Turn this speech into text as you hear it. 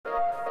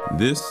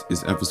This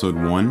is episode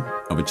 1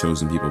 of a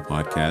Chosen People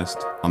podcast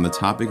on the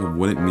topic of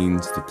what it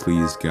means to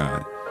please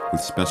God with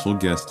special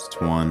guest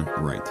Tjuan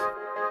Wright.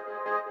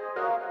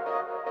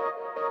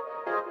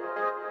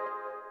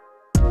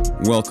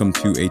 Welcome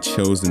to a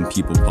Chosen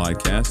People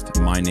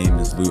podcast. My name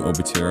is Lou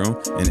Obatero,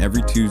 and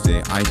every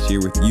Tuesday I share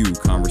with you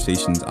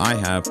conversations I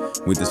have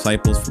with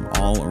disciples from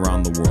all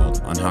around the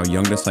world on how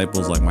young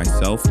disciples like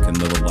myself can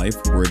live a life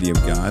worthy of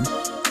God,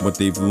 what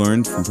they've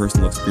learned from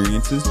personal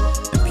experiences,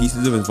 and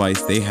pieces of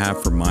advice they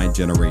have for my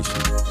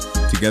generation.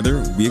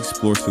 Together, we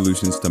explore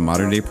solutions to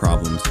modern-day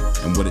problems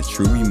and what it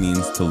truly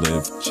means to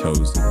live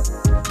chosen.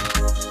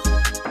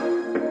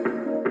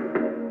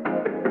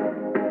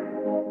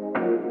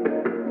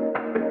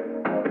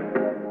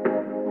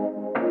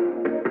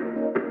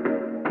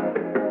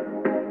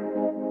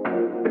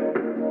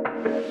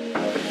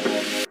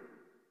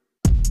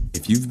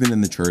 If you've been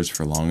in the church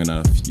for long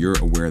enough, you're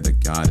aware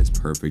that God is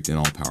perfect and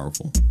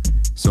all-powerful.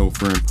 So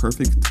for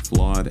imperfect,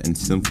 flawed, and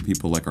sinful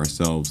people like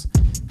ourselves,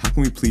 how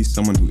can we please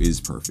someone who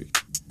is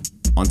perfect?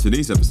 On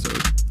today's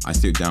episode, I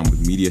sit down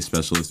with media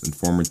specialist and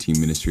former team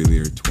ministry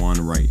leader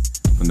Tjuan Wright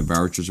from the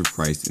Broward Church of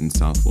Christ in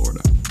South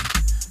Florida.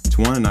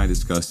 Tjuan and I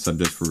discuss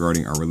subjects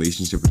regarding our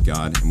relationship with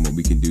God and what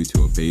we can do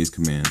to obey His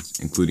commands,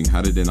 including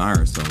how to deny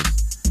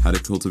ourselves, how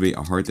to cultivate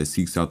a heart that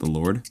seeks out the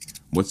Lord,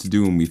 what to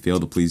do when we fail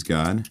to please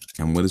God,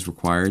 and what is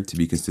required to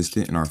be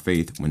consistent in our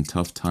faith when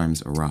tough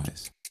times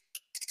arise.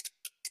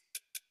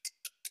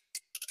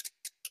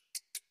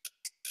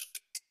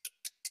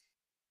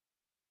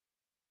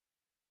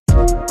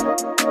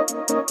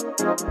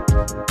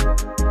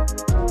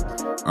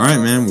 All right,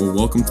 man. Well,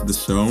 welcome to the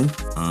show.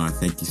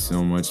 Thank you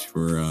so much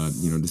for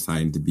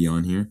deciding to be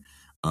on here.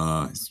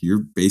 So you're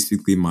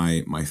basically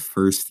my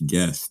first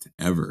guest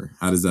ever.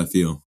 How does that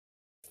feel?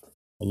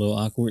 A little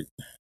awkward,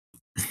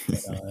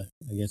 but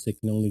I guess it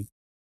can only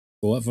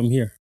go up from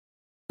here.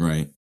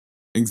 Right.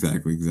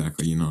 Exactly.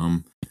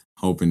 I'm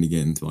hoping to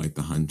get into like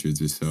the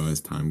hundreds or so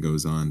as time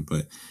goes on.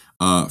 But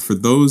for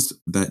those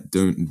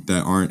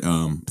that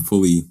aren't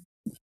fully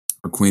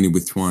acquainted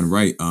with Tjuan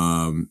Wright,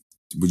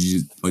 would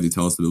you like to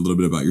tell us a little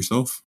bit about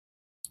yourself?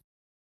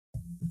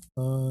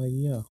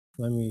 Yeah.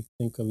 Let me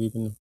think of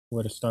even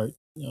where to start.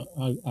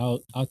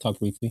 I'll talk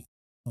briefly.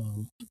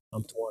 I'm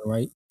Tjuan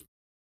Wright.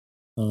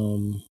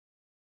 I'm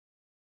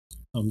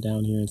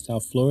down here in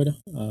South Florida.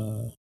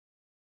 My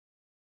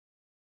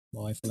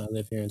wife and I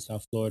live here in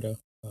South Florida,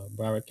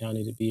 Broward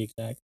County to be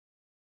exact.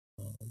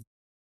 Um,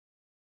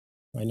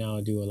 right now,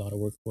 I do a lot of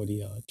work for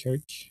the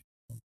church.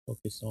 I'm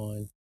focused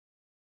on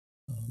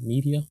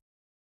media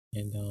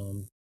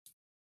and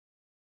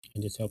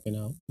just helping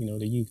out,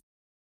 the youth.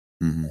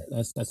 Mm-hmm.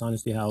 That's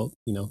honestly how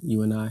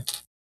you and I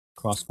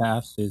cross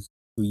paths is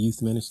through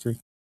youth ministry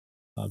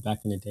back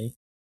in the day.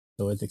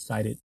 So it's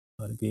excited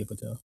to be able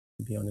to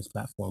be on this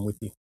platform with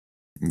you.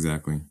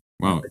 Exactly.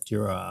 Now Wow. that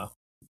you're an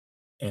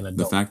The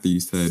adult. fact that you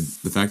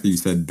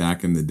said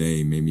back in the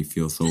day made me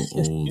feel so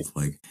old.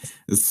 Like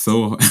it's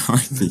so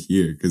hard to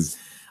hear because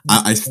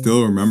I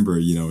still remember,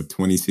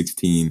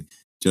 2016,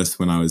 just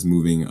when I was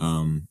moving.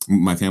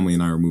 My family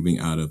and I were moving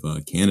out of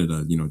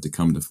Canada, to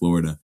come to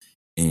Florida,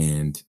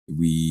 and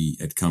we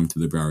had come to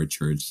the Broward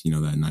Church,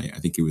 that night. I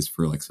think it was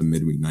for like some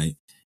midweek night,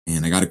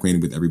 and I got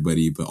acquainted with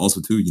everybody. But also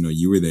too,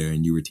 you were there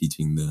and you were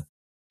teaching the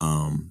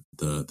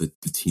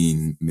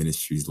teen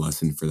ministries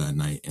lesson for that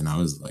night, and I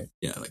was like,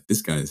 yeah, like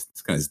this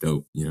guy's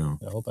dope.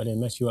 I hope I didn't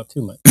mess you up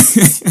too much.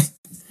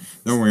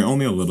 Don't worry,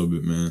 only a little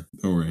bit, man.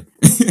 Don't worry.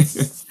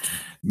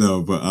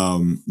 No, but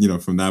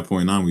from that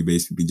point on, we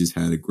basically just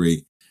had a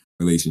great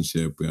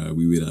relationship.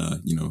 We would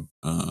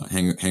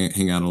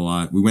hang out a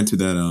lot. We went to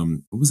that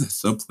what was that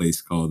sub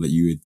place called that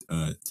you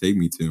would take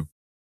me to?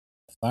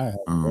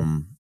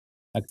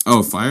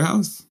 Firehouse.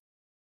 Firehouse.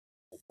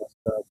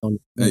 On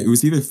It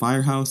was either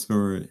Firehouse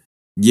or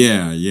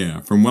yeah.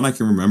 From what I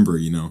can remember,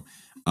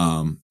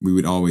 we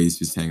would always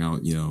just hang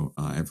out,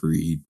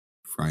 every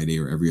Friday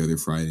or every other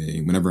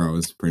Friday, whenever I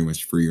was pretty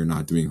much free or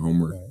not doing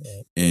homework,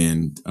 right.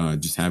 and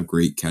just have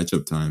great catch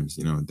up times.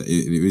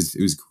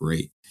 It was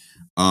great.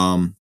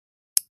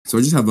 So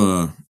I just have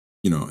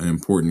an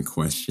important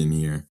question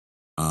here.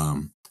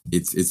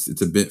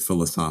 It's a bit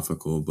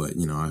philosophical, but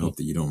I hope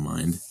that you don't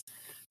mind.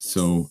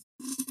 So,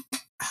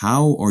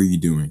 how are you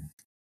doing?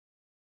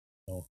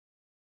 So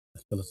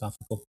that's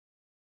philosophical.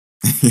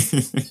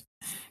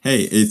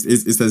 Hey,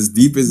 it's as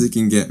deep as it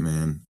can get,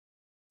 man.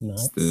 No,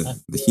 It's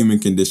the human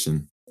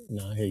condition.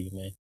 No, I hear you,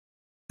 man.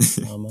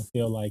 I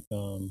feel like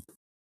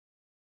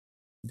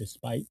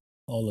despite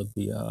all of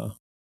the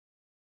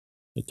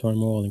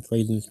turmoil and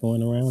craziness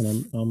going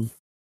around,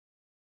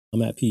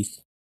 I'm at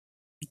peace.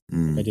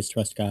 I just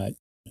trust God.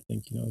 I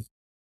think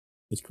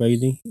it's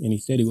crazy, and He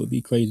said it would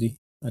be crazy.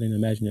 I didn't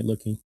imagine it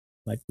looking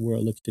like the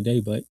world looks today,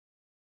 but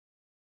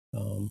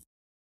um,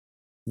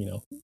 you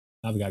know,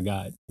 I've got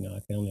God. I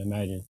can only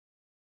imagine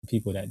the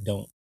people that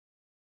don't.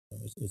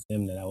 It's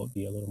them that I would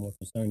be a little more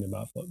concerned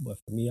about. But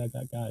for me, I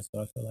got God,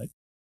 so I feel like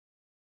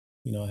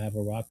I have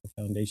a rock, a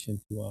foundation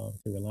to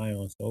rely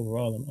on. So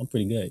overall, I'm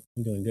pretty good.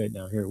 I'm doing good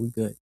down here. We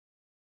good.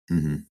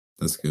 Mm-hmm.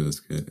 That's good. That's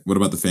good. What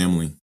about the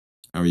family?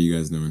 How are you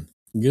guys doing?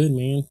 Good,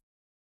 man.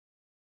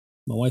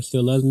 My wife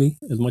still loves me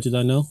as much as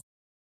I know.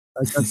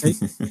 I think,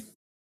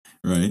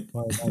 Right. as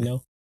far as I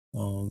know.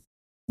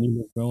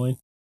 Nina's growing,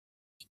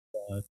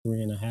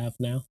 3.5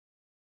 now.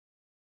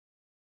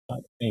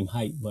 About the same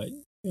height, but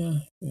yeah,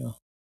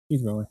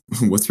 she's growing.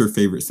 What's her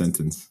favorite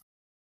sentence?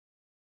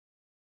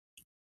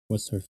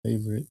 What's her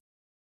favorite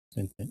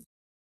sentence?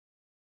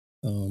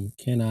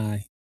 Can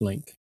I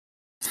blank?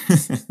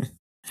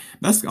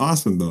 That's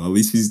awesome though. At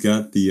least she's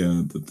got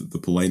the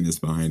politeness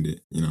behind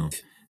it.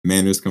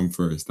 Manners come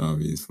first,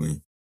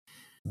 obviously.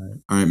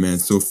 Right. All right, man.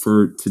 So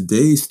for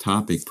today's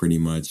topic, pretty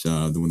much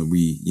the one that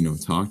we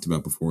talked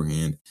about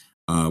beforehand,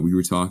 we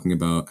were talking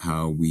about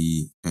how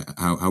we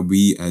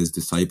as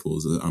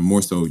disciples,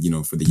 more so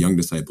for the young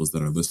disciples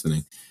that are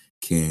listening,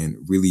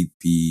 can really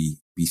be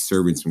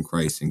servants from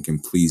Christ and can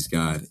please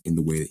God in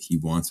the way that He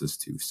wants us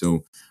to.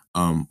 So,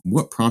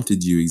 what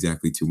prompted you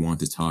exactly to want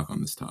to talk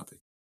on this topic?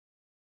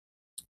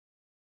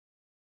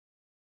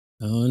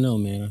 I don't know,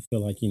 man. I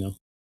feel like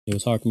it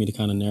was hard for me to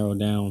kind of narrow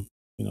down.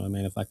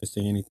 Man, if I could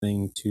say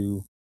anything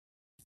to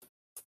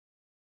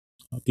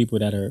people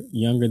that are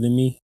younger than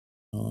me,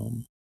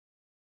 um,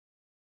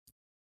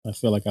 I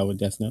feel like I would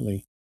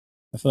definitely.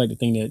 I feel like the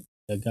thing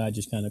that God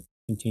just kind of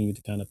continued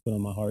to kind of put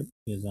on my heart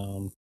is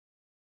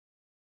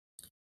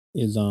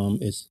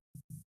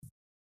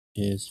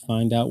is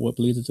find out what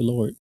pleases the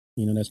Lord.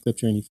 That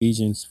scripture in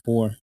Ephesians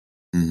 4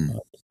 Hmm.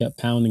 just kept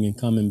pounding and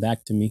coming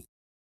back to me.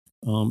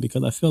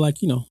 Because I feel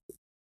like we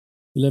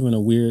live in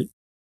a weird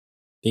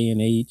day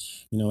and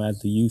age. As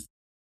the youth,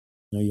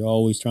 you're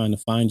always trying to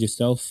find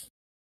yourself.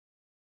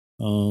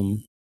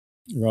 Um,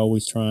 you're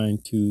always trying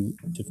to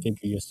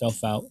figure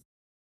yourself out.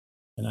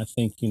 And I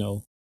think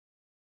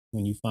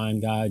when you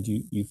find God,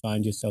 you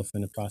find yourself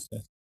in the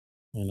process.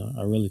 And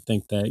I really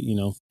think that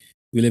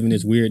we live in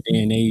this weird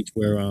day and age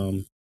where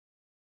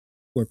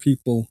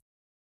people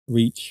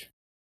reach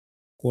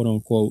quote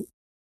unquote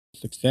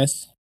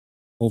success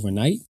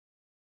overnight,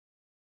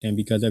 and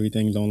because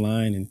everything's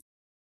online and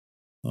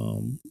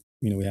um,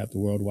 we have the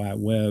World Wide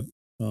Web,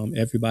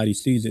 everybody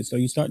sees it. So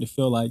you start to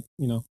feel like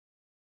man,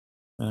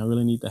 I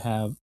really need to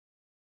have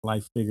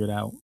life figured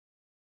out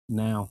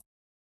now.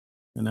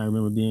 And I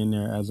remember being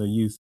there as a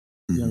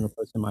Hmm. younger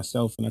person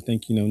myself, and I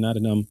think now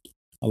that I'm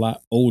a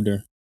lot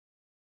older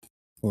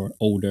or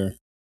older,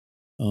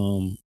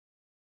 um,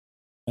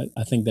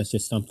 I think that's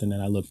just something that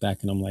I look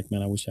back and I'm like,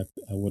 man, I wish I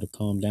would have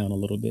calmed down a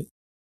little bit.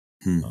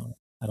 Hmm. Uh,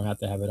 I don't have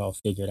to have it all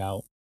figured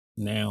out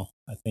now.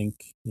 I think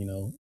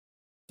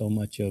so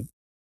much of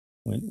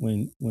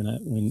when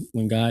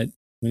God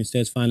when it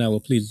says find out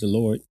what pleases the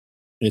Lord,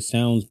 it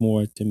sounds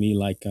more to me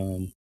like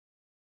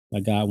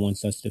God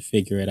wants us to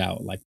figure it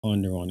out, like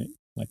ponder on it,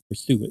 like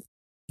pursue it,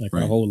 like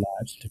our Right. whole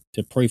lives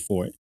to pray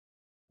for it.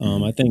 I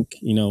Hmm. think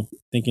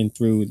thinking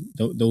through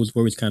those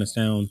words kind of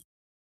sound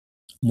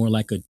more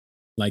like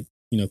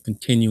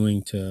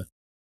continuing to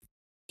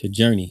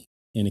journey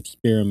and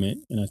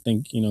experiment. And I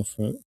think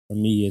for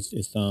me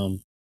it's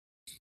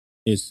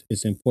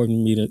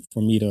important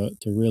for me to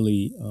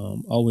really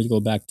always go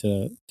back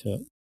to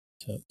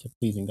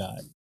pleasing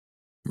God.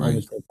 Right.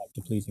 Always go back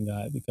to pleasing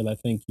God because I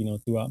think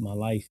throughout my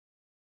life,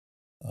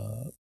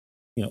 uh,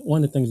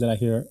 one of the things that I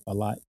hear a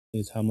lot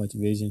is how much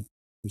vision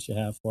we should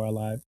have for our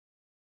lives,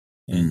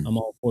 and Mm. I'm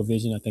all for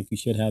vision. I think we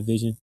should have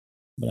vision,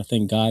 but I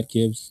think God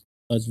gives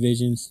us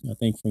visions. I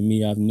think for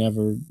me, I've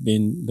never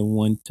been the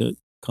one to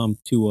come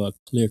to a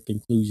clear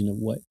conclusion of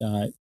what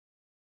God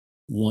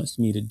wants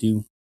me to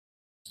do.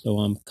 So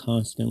I'm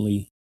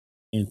constantly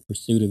in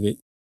pursuit of it.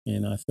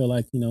 And I feel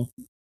like,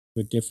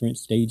 with different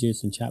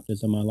stages and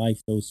chapters of my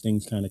life, those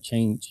things kind of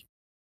change.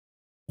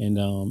 And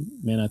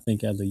man, I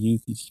think as a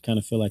youth, you just kind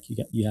of feel like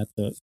you have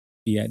to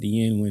be at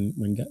the end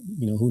when God,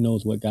 who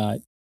knows what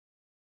God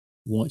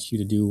wants you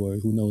to do or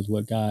who knows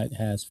what God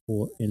has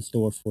for in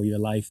store for your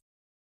life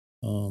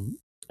um,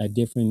 at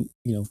different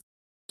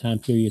time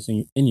periods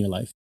in your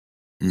life.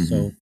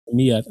 So Hmm. for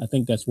me, I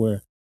think that's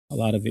where a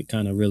lot of it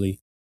kind of really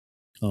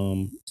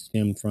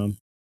stemmed from.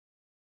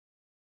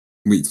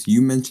 Wait, so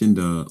you mentioned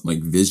like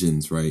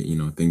visions, right?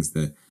 Things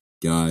that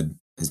God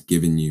has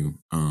given you,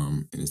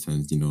 in a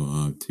sense,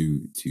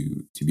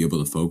 to be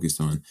able to focus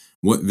on.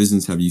 What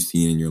visions have you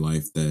seen in your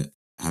life that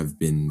have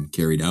been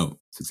carried out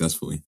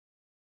successfully?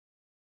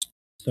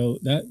 So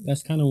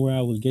that's kind of where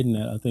I was getting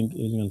at. I think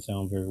it's going to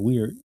sound very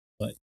weird,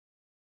 but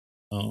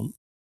um,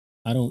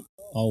 I don't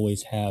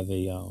always have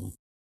a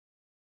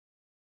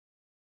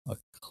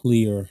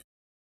clear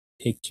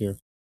picture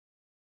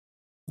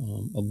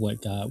of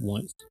what God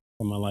wants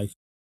for my life.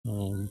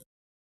 Um,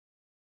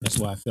 that's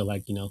why I feel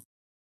like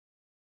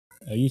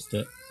I used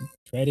to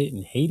dread it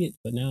and hate it,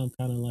 but now I'm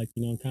kind of like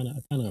I kind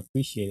of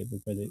appreciate it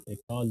because it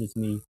causes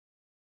me.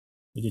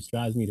 It just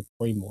drives me to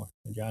pray more.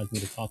 It drives me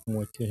to talk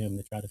more to Him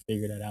to try to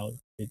figure that out.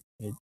 It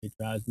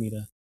drives me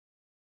to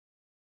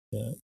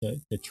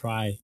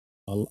try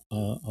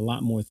a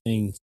lot more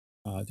things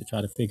to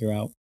try to figure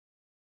out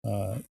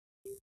uh,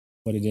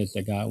 what it is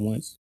that God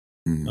wants.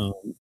 Hmm.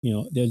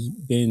 There's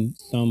been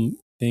some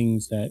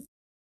things that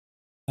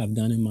I've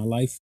done in my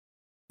life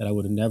that I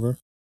would have never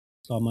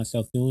saw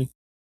myself doing.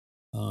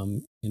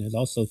 And there's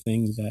also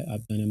things that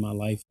I've done in my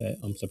life that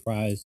I'm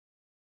surprised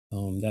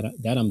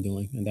that I'm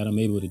doing and that I'm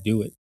able to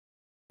do it.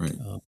 Right.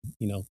 Um,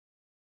 you know,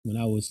 when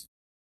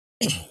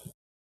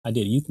I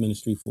did youth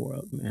ministry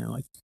for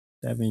like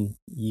 7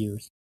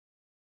 years.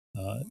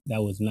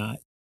 That was not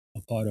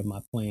a part of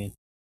my plan.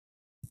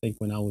 I think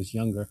when I was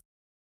younger,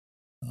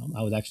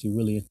 I was actually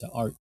really into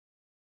art.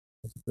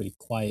 I was a pretty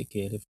quiet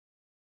kid.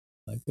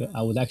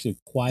 I was actually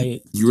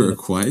quiet You to were a the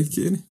quiet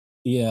kid?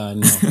 yeah, I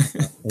know.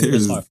 It's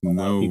There's hard for a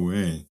lot of no people.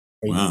 way.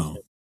 Crazy to Wow.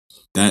 say.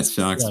 That Yeah,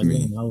 shocks no,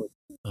 me.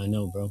 I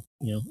know, bro.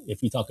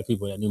 If you talk to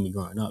people that knew me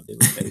growing up, they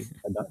would say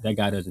that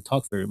guy doesn't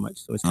talk very much.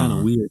 So it's kind of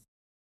Uh-huh. weird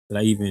that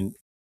I even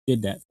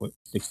did that for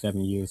 6,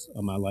 7 years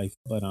of my life.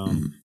 But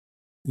Mhm.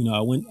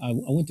 I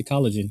went to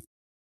college and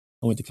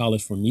I went to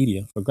college for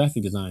media, for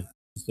graphic design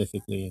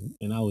specifically,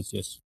 and I was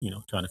just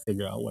trying to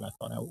figure out what I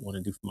thought I would want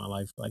to do for my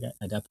life. Like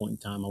at that point in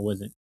time, I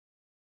wasn't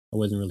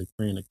really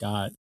praying to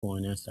God for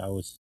an answer. I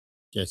was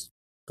just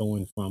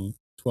going from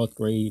 12th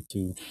grade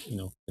to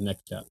the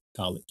next step,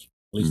 college,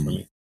 at least for Mhm.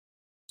 me.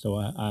 So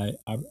I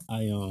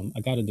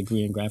got a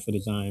degree in graphic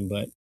design,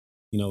 but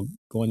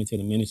going into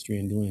the ministry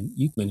and doing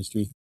youth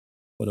ministry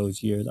for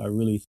those years, I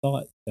really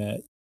thought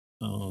that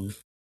um,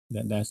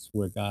 that's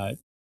where God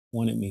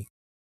wanted me.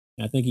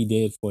 And I think He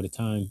did for the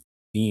time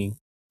being.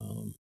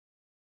 Um,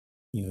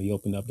 He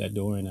opened up that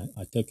door and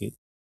I took it.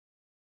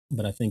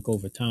 But I think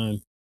over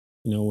time,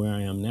 where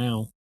I am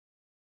now,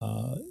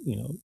 uh, you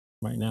know,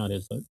 right now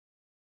there's a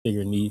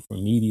bigger need for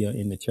media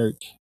in the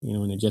church,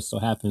 and it just so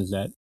happens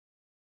that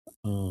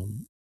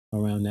um,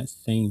 around that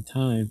same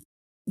time,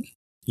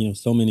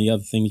 so many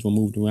other things were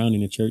moved around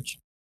in the church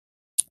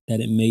that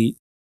it made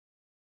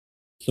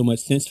so much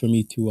sense for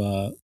me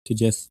to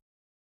just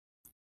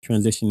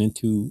transition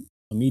into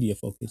a media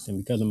focus.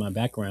 And because of my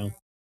background,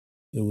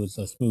 it was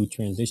a smooth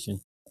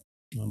transition.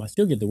 I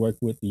still get to work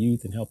with the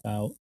youth and help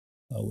out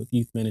with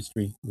youth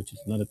ministry, which is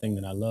another thing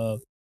that I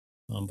love.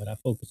 But I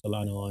focus a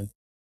lot on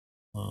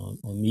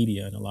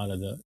media and a lot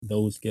of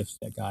those gifts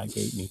that God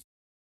gave me.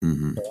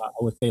 Mhm. So I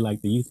would say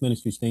like the youth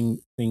ministry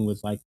thing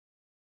was like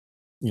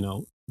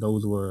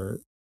those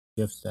were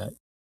gifts that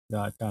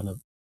God kind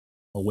of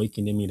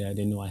awakened in me that I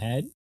didn't know I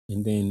had,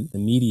 and then the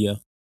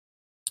media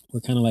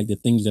were kind of like the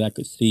things that I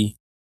could see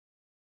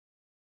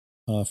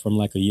from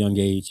like a young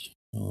age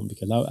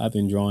because I've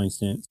been drawing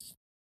since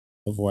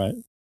before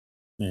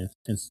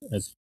since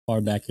as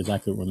far back as I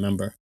could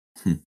remember.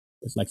 Hmm.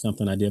 It's like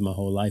something I did my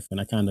whole life, and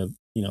I kind of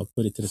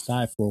put it to the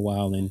side for a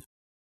while, and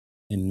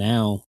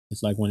now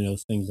it's like one of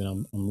those things that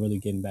I'm really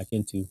getting back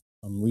into.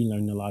 I'm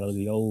relearning a lot of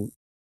the old,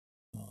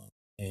 uh,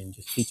 and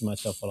just teaching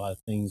myself a lot of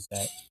things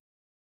that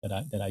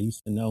I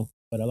used to know.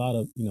 But a lot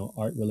of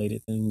art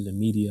related things and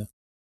media,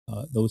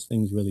 those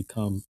things really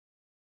come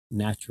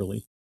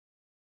naturally.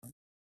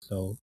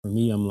 So for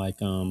me, I'm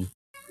like I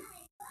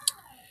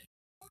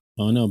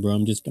don't know, bro.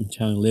 I'm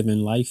trying to live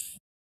in life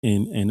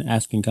and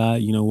asking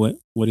God,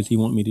 what does He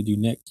want me to do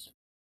next?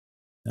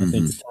 And I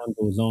think Mhm. as time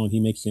goes on, He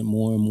makes it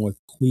more and more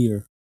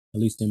clear.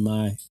 At least in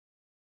my,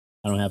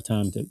 I don't have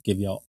time to give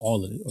y'all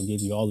all of it or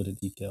give you all of the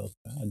details.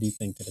 I do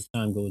think that as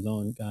time goes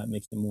on, God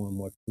makes it more and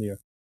more clear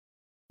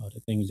the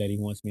things that He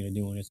wants me to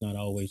do, and it's not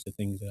always the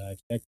things that I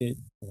expected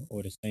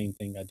or the same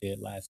thing I did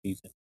last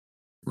season.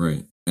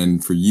 Right.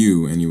 And for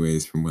you,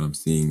 anyways, from what I'm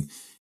seeing,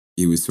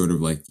 it was sort of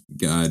like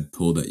God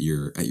pulled at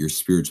your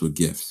spiritual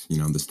gifts,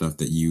 the stuff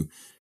that you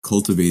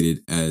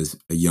cultivated as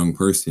a young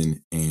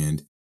person,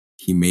 and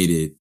He made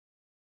it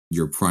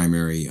your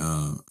primary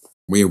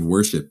way of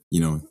worship,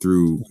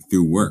 through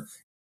work,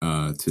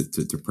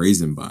 to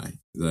praise Him by.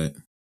 Is that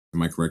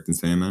am I correct in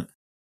saying that?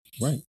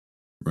 Right.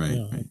 Right,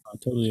 Yeah, right. I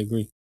totally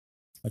agree.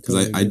 I Because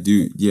totally I agree.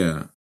 do,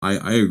 yeah,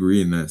 I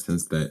agree in that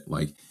sense that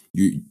like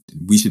you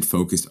we should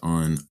focus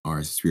on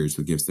our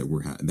spiritual gifts that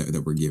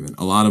we're given.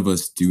 A lot of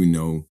us do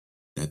know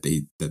that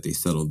they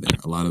settled there.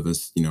 A lot of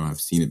us, have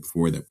seen it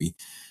before, that we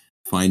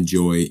find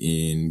joy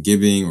in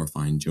giving, or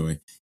find joy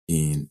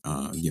in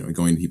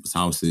going to people's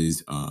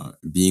houses,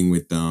 being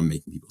with them,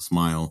 making people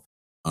smile,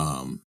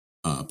 um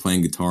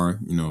playing guitar,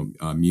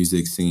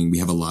 music, singing. We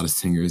have a lot of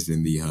singers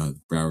in the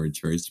Broward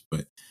church,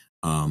 but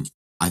um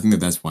I think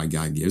that that's why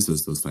God gives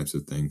us those types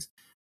of things,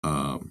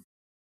 um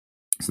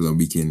so that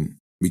we can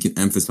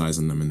emphasize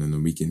on them, and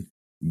then we can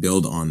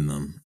build on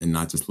them and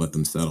not just let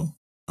them settle.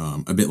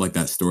 A bit like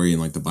that story in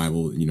like the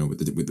Bible,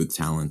 with the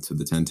talents, of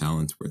the 10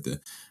 talents, where the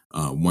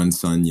one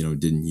son,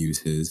 didn't use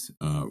his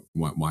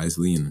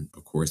wisely, and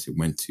of course it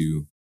went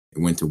to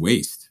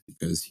waste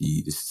because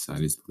he just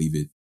decided to leave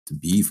it to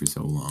be for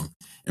so long.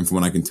 And from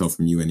what I can tell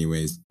from you,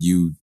 anyways,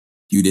 you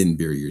didn't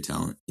bury your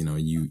talent.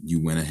 You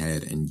went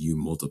ahead and you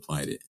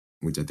multiplied it,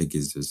 which I think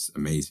is just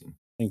amazing.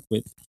 I think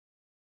with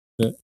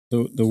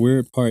the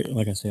weird part,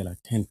 like I said, I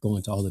can't go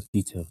into all the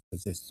details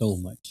because there's so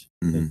much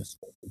to Hmm.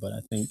 discuss. But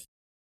I think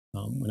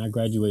when I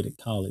graduated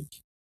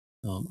college,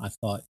 I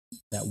thought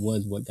that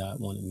was what God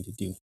wanted me to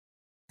do.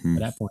 At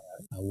that point,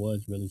 I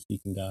was really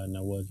seeking God, and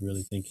I was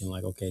really thinking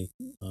like, okay,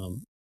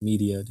 um,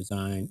 media,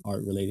 design,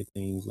 art related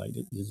things. Like,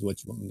 this is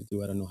what you want me to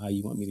do. I don't know how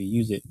you want me to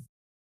use it,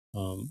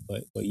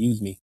 but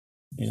use me.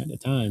 And at the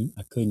time,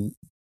 I couldn't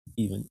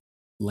even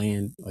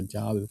land a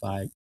job if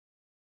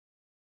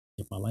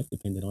my life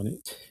depended on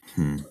it.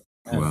 I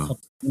had a Wow.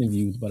 couple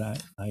interviews, but I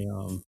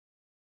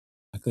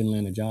couldn't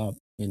land a job.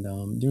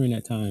 And during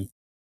that time,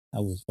 I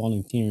was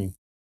volunteering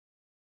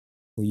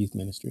for youth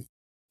ministry.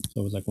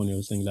 So it was like one of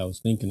those things I was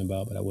thinking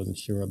about, but I wasn't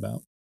sure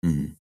about.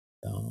 Mm-hmm.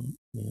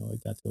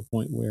 It got to a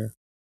point where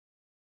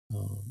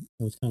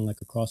it was kind of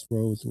like a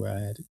crossroads where I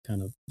had to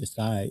kind of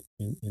decide.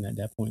 And at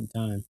that point in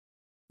time,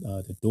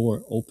 the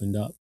door opened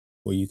up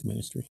for youth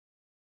ministry.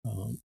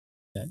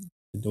 That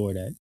the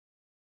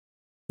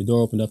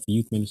door opened up for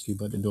youth ministry,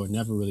 but the door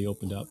never really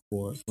opened up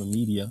for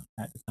media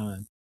at the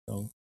time.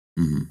 So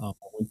I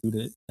went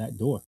through that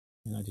door,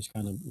 and I just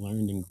kind of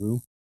learned and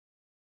grew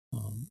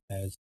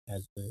as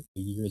the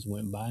years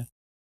went by.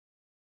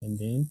 And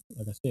then,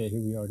 like I said,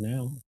 here we are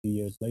now, a few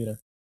years later,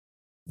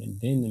 and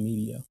then the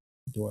media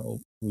door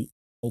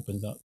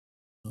opens up,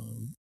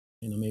 and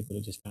I'm able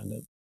to just kind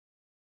of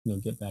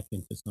get back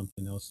into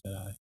something else that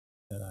I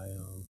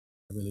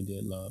really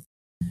did love.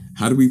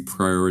 How do we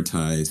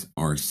prioritize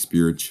our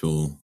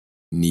spiritual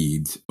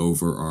needs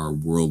over our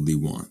worldly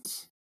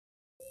wants?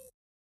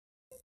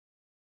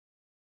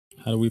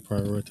 How do we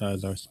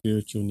prioritize our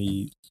spiritual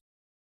needs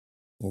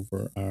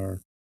over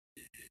our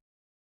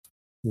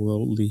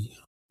worldly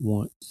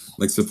wants?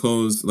 Like,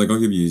 suppose, like, I'll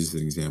give you just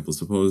an example.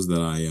 Suppose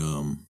that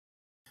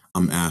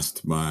I'm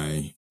asked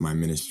by my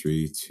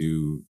ministry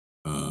to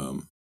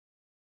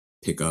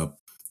pick up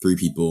 3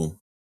 people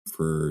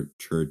for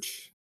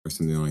church or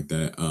something like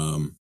that.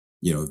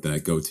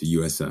 That go to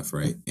USF,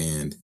 right?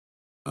 And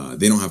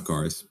they don't have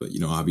cars, but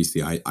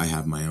obviously I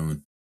have my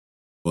own.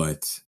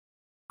 But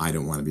I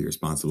don't want to be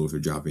responsible for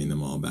dropping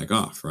them all back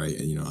off, right?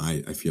 And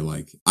I feel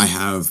like I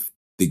have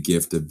the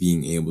gift of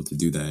being able to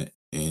do that,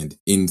 and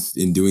in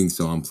doing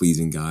so, I'm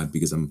pleasing God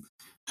because I'm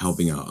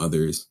helping out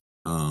others.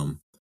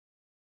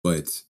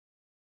 But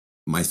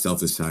my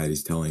selfish side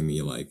is telling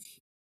me like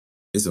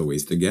it's a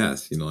waste of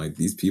gas. Like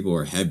these people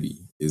are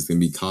heavy. It's gonna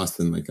be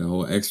costing like a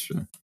whole extra,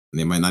 and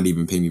they might not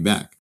even pay me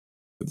back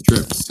for the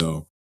trip.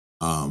 So,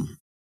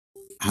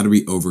 how do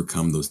we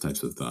overcome those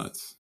types of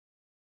thoughts?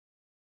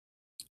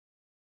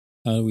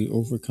 How do we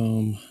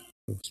overcome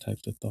those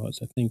types of thoughts?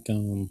 I think I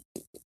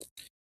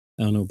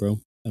don't know, bro.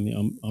 I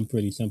mean, I'm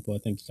pretty simple. I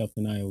think self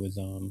denial is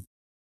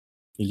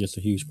just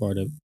a huge part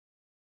of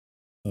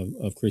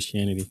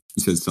Christianity.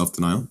 You said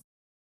self-denial.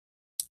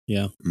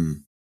 Yeah,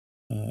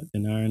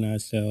 denying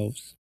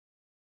ourselves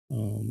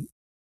um,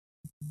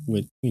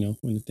 with when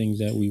the things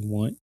that we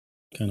want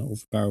kind of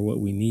overpower what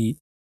we need.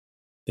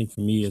 I think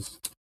for me is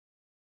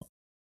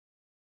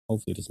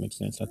hopefully this makes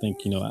sense. I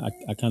think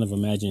I kind of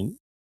imagine.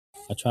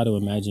 I try to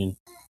imagine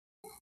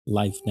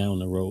life down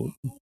the road.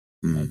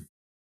 Like,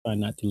 try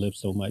not to live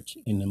so much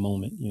in the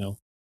moment. A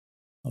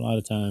lot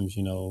of times,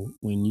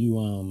 when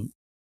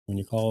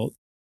you're called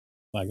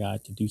by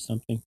God to do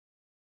something,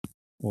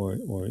 or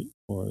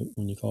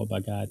when you're called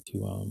by God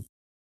to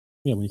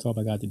when you're called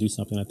by God to do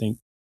something, I think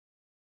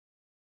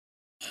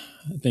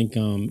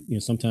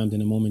sometimes in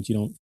the moment you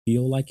don't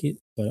feel like it,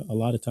 but a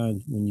lot of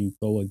times when you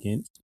go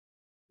against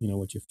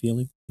what you're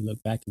feeling, you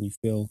look back and you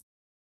feel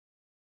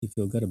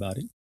good about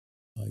it.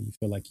 You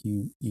feel like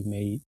you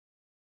made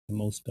the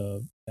most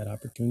of that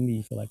opportunity.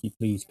 You feel like you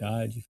pleased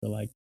God. You feel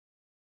like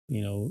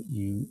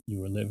you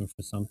were living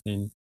for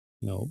something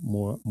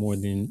more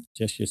than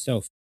just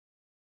yourself.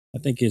 I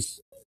think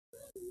it's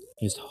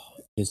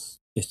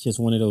it's just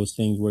one of those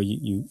things where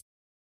you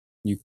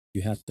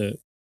have to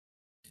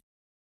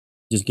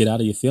just get out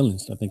of your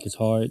feelings. I think it's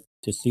hard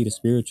to see the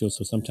spiritual,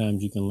 so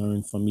sometimes you can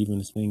learn from even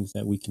the things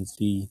that we can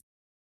see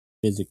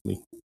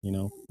physically.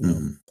 5-10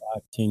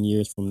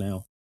 years from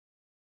now,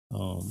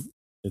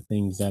 the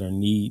things that are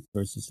need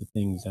versus the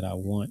things that I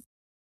want.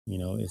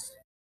 It's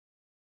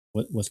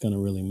what's going to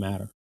really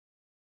matter.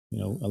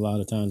 A lot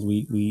of times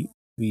we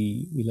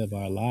live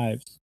our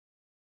lives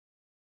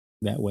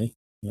that way.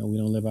 We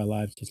don't live our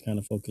lives just kind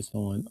of focused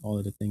on all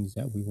of the things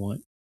that we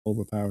want,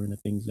 overpowering the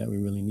things that we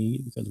really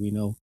need, because we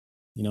know,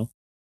 you know,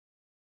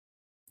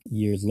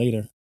 years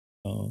later,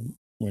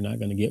 we're not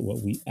going to get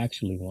what we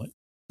actually want.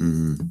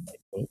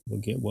 We'll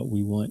get what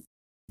we want,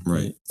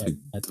 Right.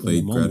 at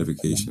Delayed the moment.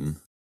 gratification.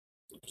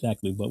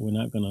 Exactly, but we're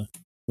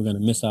gonna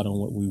miss out on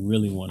what we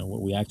really want or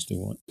what we actually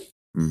want.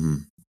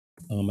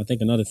 I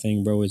think another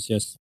thing, bro, is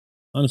just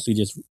honestly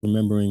just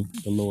remembering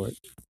the Lord.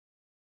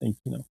 I think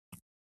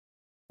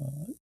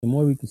the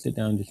more we can sit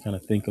down and just kind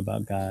of think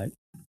about God,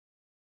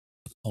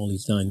 all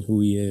He's done, who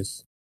He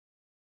is.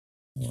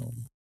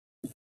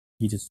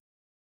 He just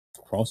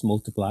cross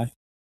multiply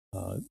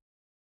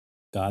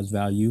God's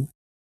value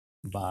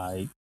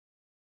by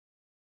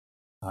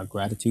our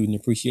gratitude and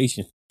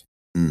appreciation.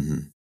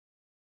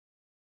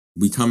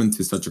 We come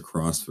into such a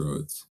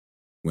crossroads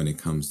when it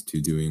comes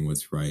to doing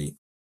what's right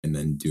and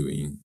then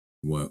doing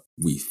what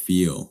we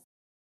feel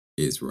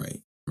is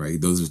right. Right.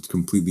 Those are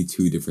completely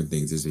two different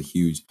things. There's a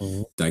huge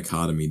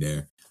dichotomy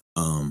there.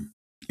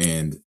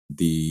 And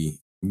the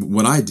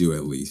what I do,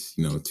 at least,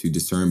 to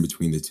discern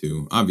between the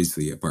two,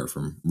 obviously, apart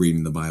from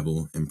reading the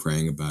Bible and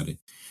praying about it,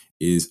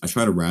 is I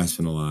try to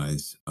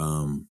rationalize,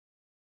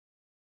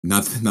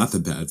 not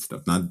the bad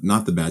stuff,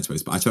 not the bad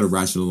choice, but I try to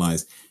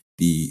rationalize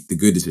the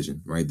good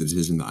decision, right? The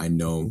decision that I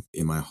know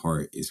in my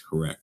heart is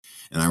correct,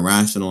 and I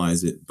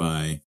rationalize it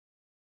by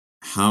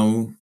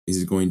how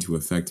is it going to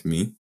affect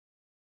me,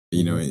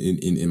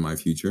 in my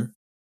future,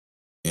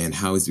 and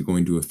how is it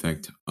going to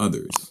affect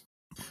others?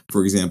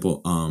 For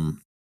example,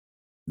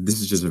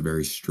 this is just a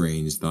very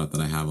strange thought that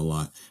I have a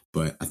lot,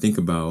 but I think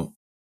about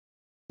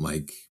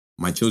like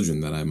my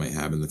children that I might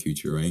have in the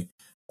future, right?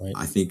 Right.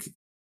 I think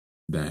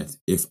that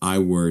if I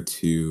were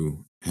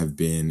to have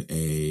been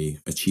a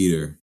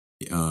cheater,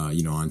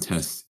 on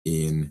tests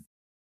in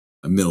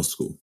a middle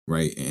school,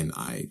 right? And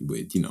I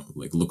would,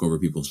 like look over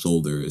people's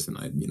shoulders and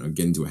I,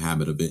 get into a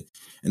habit of it.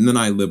 And then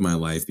I live my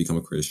life, become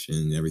a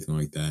Christian, everything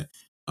like that.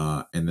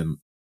 And then,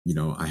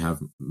 I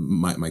have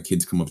my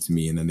kids come up to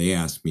me and then they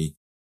ask me,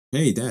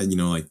 hey, Dad,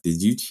 like,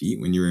 did you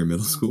cheat when you were in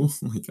middle school,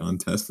 like on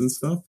tests and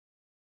stuff?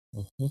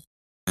 Mm-hmm.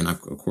 And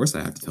of course,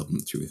 I have to tell them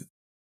the truth.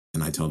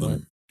 And I tell Right.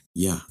 them,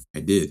 yeah,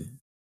 I did.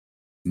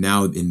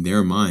 Now, in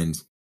their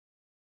minds,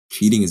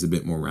 cheating is a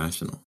bit more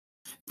rational.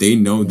 They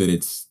know that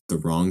it's the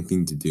wrong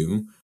thing to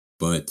do,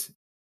 but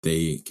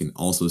they can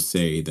also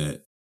say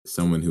that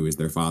someone who is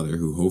their father,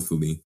 who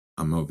hopefully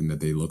I'm hoping that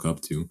they look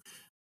up to,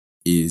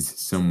 is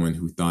someone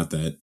who thought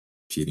that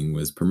cheating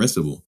was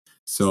permissible.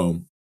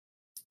 So,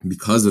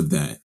 because of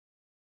that,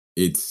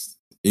 it's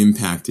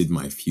impacted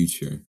my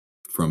future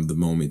from the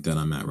moment that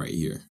I'm at right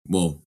here.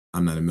 Well,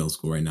 I'm not in middle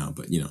school right now,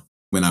 but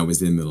when I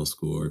was in middle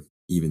school or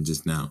even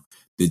just now,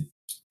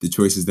 the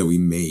choices that we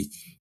make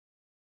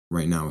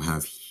right now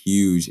have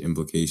huge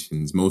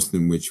implications, most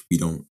in which we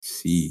don't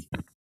see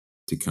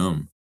to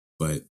come,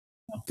 but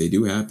they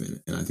do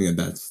happen. And I think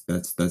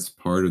that's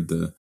part of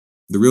the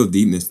real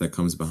deepness that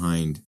comes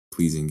behind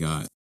pleasing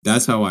God.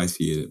 That's how I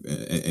see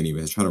it.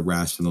 Anyway, I try to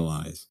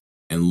rationalize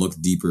and look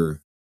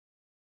deeper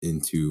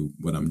into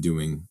what I'm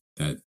doing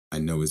that I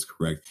know is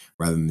correct,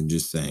 rather than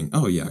just saying,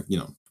 "Oh yeah,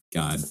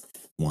 God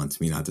wants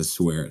me not to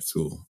swear at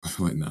school or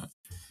whatnot."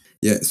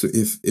 Yeah. So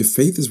if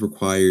faith is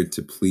required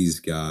to please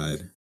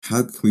God,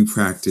 how can we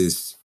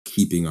practice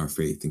keeping our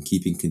faith and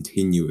keeping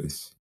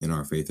continuous in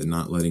our faith and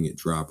not letting it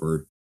drop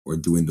or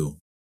dwindle?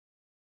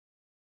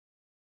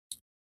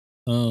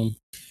 Um,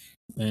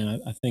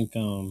 man, I think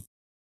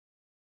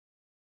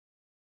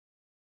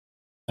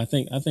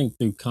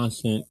through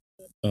constant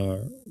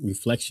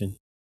reflection,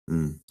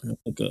 Mm, I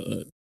think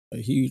a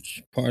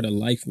huge part of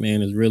life,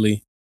 man, is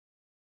really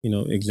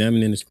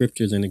examining the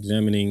scriptures and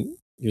examining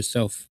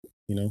yourself.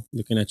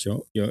 Looking at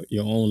your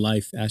own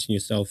life, asking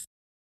yourself,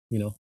 you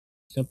know,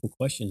 simple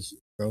questions,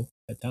 bro.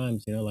 At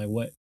times, like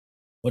what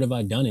have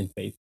I done in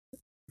faith?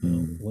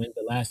 mm, When's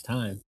the last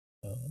time?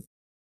 Uh,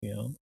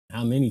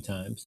 how many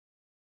times?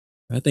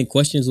 I think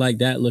questions like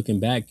that, looking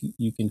back,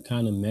 you can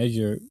kind of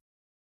measure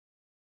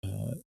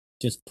uh,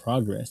 just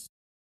progress.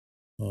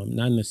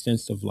 Not in the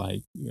sense of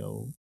like,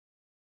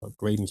 a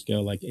grading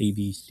scale like A,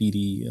 B, C,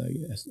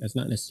 D. That's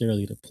not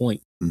necessarily the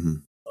point. mm-hmm,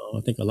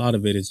 I think a lot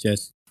of it is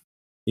just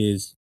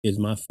is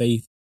my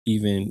faith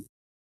even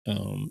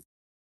um,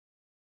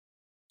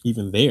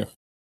 even there?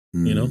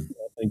 mm,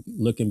 I think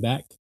looking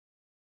back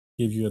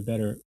gives you a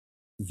better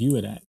view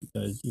of that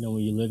because when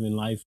you live in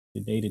life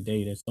the day to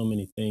day, there's so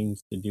many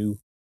things to do.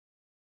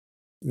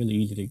 Really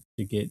easy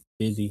to get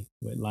busy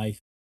with life.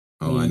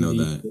 oh, Really I know easy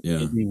to that. get Yeah.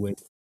 busy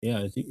with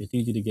it's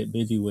easy to get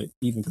busy with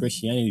even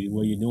Christianity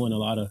where you're doing a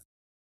lot of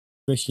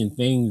Christian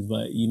things,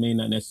 but you may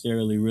not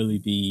necessarily really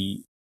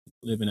be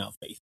living out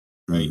faith,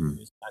 right? Mm-hmm,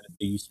 It's kind of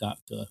you stop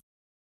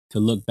to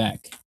look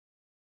back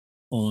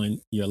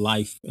on your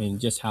life and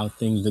just how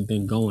things have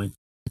been going,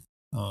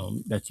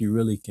 that you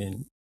really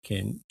can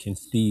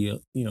see,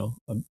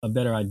 a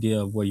better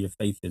idea of where your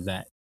faith is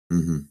at,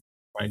 mm-hmm,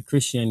 right?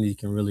 Christianity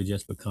can really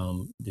just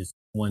become this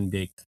one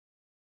big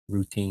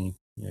routine.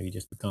 You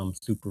just become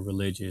super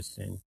religious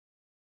and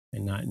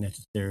not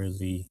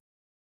necessarily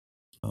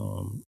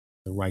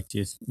the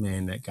righteous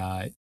man that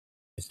God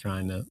is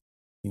trying to,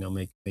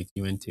 make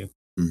you into.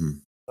 mm-hmm.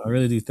 I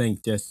really do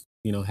think just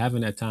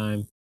having that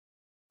time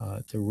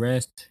to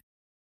rest,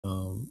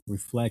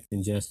 reflect,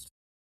 and just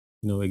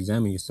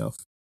examine yourself.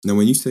 Now,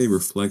 when you say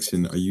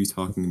reflection, are you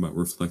talking about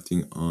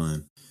reflecting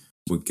on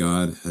what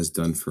God has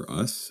done for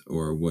us,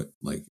 or what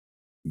like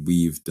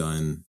we've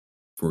done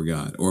for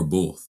God, or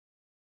both?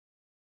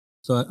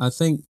 So I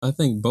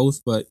think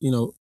both, but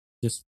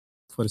just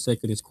for the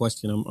sake of this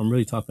question, I'm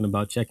really talking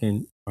about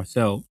checking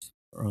ourselves.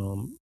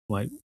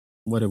 Like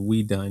what have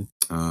we done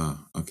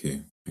Ah,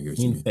 okay, I get what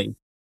you in mean. faith?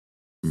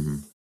 Mm-hmm,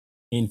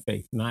 In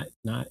faith, not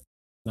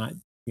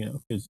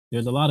because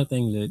there's a lot of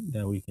things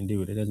that we can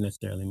do. It doesn't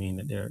necessarily mean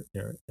that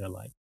they're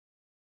like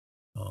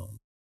um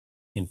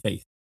in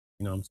faith.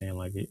 You know what I'm saying?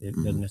 Like it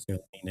mm-hmm. doesn't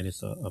necessarily mean that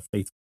it's a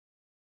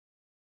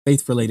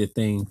faith related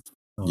thing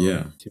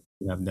Yeah. to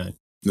have done.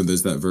 No,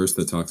 there's that verse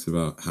that talks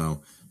about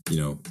how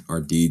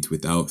our deeds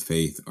without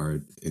faith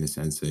are, in a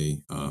sense, a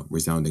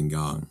resounding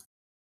gong.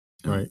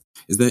 Right.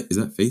 Is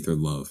that faith or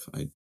love? I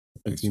Like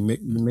you, actually.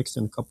 you mixed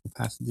in a couple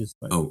passages,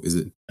 but Oh, is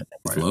it? cut that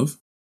It's part out. love.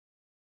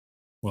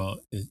 Well,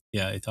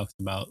 yeah, it talks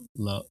about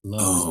love, but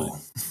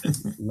Oh, it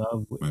says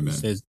love. my It bad.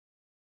 says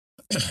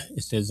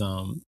it says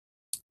um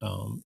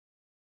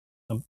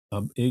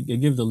it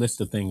gives a list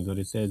of things, but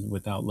it says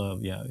without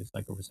love, yeah, it's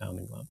like a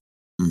resounding love.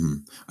 Hmm.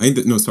 I think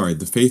that, no, sorry.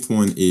 The faith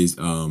one is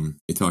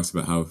it talks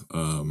about how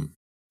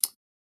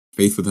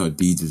faith without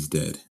deeds is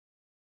dead.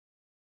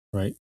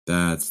 Right.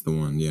 That's the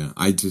one. Yeah,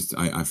 I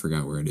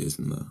forgot where it is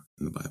in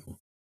the Bible.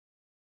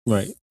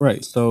 Right.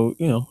 Right. So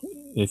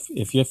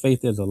if your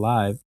faith is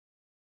alive,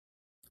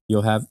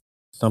 you'll have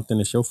something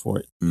to show for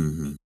it.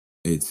 Hmm.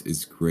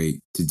 It's great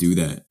to do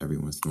that every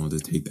once in a while, to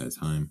take that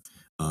time.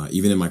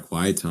 Even in my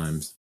quiet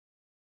times,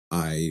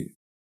 I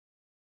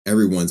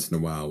every once in a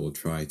while will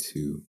try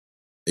to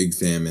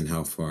examine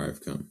how far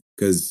I've come.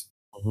 Because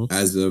Hmm.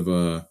 as of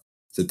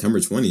September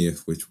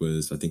 20th, which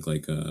was I think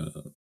like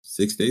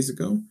 6 days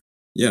ago,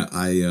 yeah,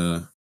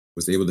 I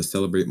was able to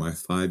celebrate my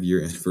 5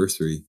 year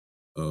anniversary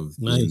of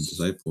being a Nice.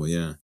 disciple.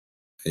 Yeah.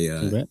 I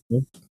Congrats,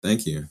 bro.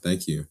 thank you,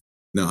 thank you.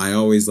 Now I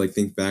always like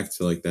think back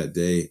to like that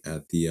day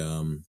at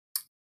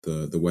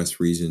the West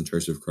Region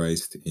Church of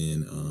Christ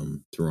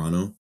in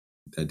Toronto.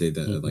 That day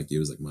that Hmm. like it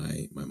was like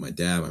my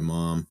dad, my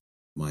mom,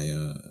 my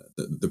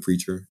the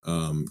preacher,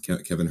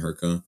 Kevin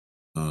Herka,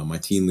 my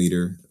team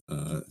leader,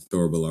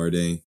 Thor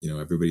Bellarde,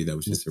 everybody that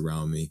was just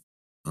around me.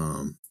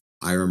 Um,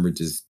 I remember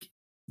just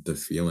the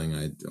feeling.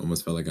 I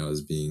almost felt like I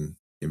was being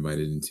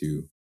invited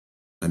into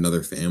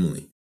another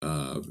family.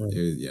 Right.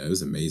 Yeah, it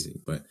was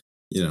amazing. But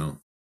you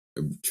know,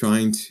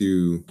 trying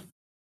to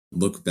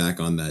look back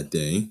on that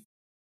day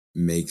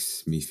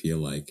makes me feel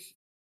like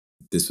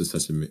this was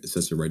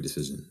such a right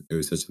decision. It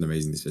was such an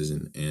amazing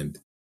decision, and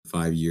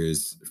 5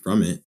 years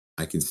from it,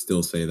 I can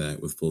still say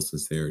that with full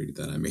sincerity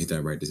that I made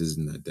that right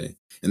decision that day.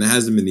 And it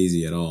hasn't been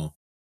easy at all,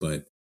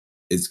 but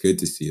it's good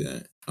to see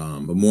that.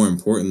 But more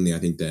importantly, I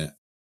think that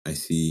I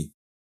see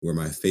where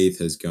my faith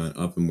has gone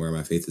up and where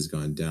my faith has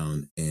gone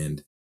down,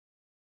 and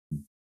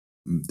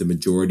the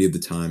majority of the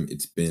time,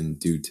 it's been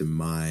due to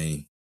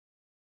my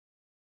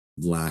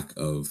lack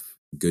of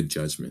good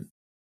judgment.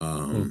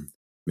 Mm.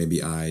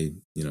 Maybe I,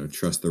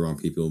 trust the wrong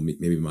people.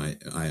 Maybe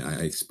I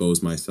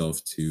expose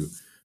myself to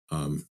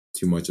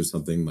too much of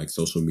something like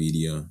social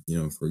media,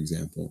 for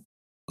example.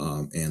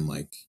 And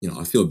like,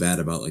 I feel bad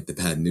about like the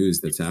bad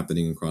news that's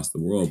happening across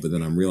the world, but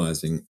then I'm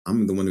realizing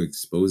I'm the one who's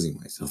exposing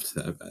myself to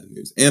that bad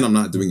news, and I'm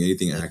not Mm. doing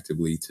anything Right.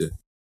 actively to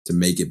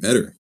make it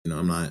better.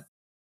 I'm not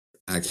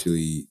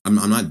actually, I'm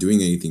not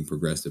doing anything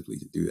progressively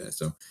to do that.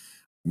 So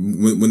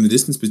when the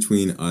distance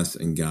between us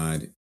and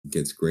God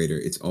gets greater,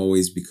 it's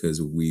always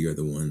because we are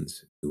the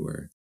ones who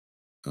are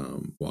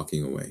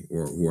walking away,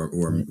 or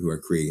Right. who are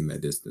creating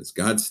that distance.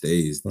 God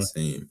stays the Right.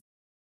 same.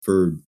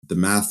 For the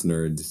math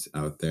nerds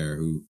out there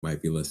who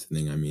might be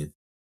listening, I mean,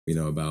 we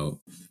know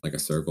about like a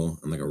circle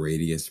and like a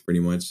radius,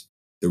 pretty much.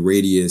 The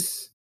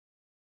radius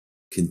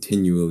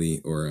continually,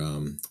 or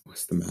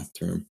what's the math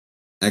term,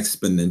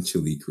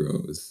 exponentially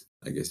grows,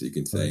 I guess you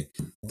can Right.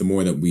 say, the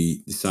more that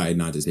we decide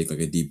not to take like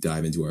a deep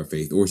dive into our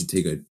faith, or to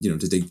take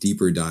to take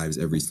deeper dives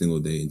every single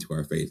day into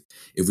our faith.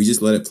 If we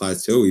just let it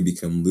plateau, we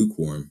become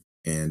lukewarm.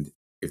 And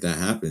if that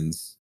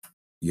happens,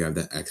 you have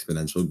that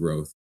exponential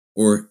growth,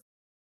 or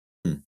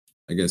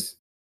I guess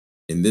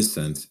in this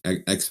sense,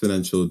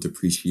 exponential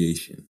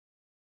depreciation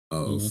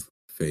of Hmm.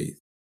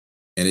 faith.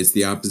 And it's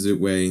the opposite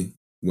way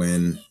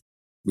when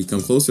we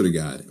come closer to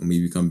God and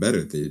we become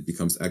better. It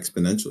becomes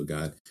exponential.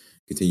 God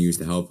continues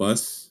to help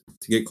us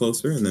to get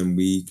closer, and then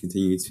we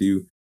continue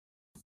to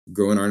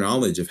grow in our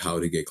knowledge of how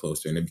to get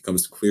closer. And it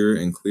becomes clearer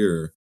and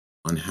clearer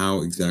on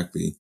how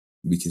exactly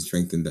we can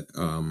strengthen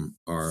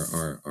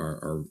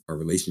our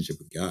relationship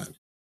with God.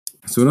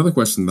 So another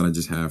question that I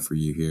just have for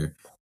you here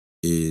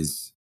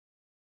is,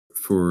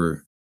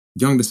 for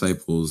young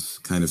disciples,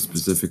 kind of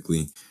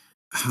specifically,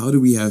 how do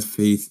we have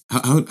faith?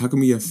 How can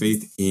we have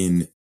faith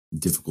in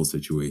difficult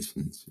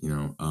situations?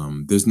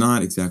 There's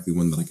not exactly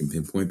one that I can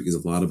pinpoint, because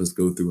a lot of us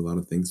go through a lot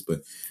of things.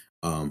 But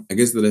I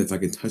guess that if I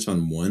could touch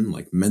on one,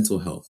 like mental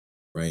health,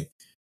 right?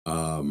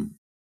 Um,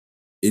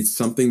 it's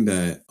something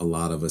that a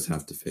lot of us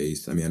have to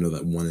face. I mean, I know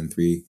that 1 in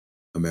 3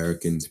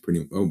 Americans,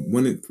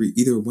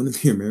 either 1 in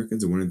 3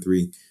 Americans or 1 in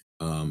 3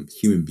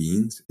 human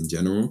beings in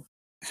general,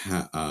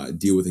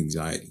 deal with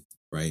anxiety,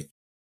 right?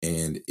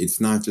 And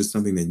it's not just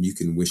something that you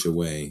can wish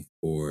away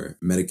or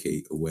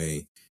medicate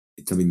away.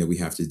 It's something that we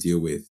have to deal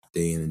with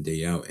day in and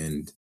day out.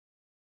 And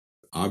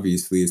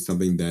obviously, it's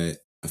something that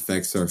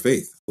affects our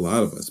faith, a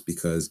lot of us,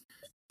 because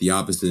the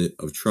opposite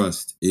of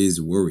trust is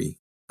worry.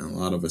 And a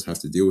lot of us have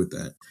to deal with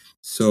that.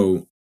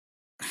 So,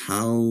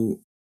 how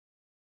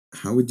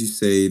how would you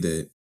say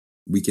that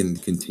we can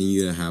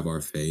continue to have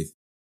our faith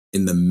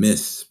in the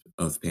midst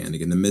of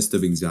panic, in the midst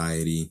of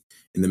anxiety,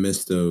 in the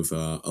midst of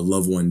a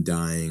loved one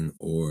dying,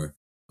 or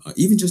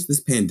even just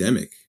this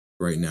pandemic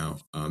right now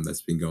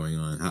that's been going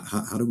on?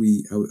 How do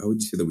we? How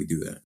would you say that we do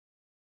that?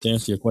 To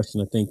answer your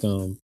question, I think I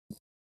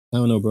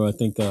don't know, bro. I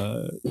think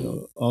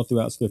all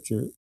throughout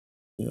Scripture,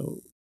 you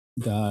know,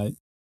 God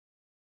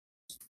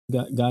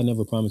God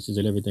never promises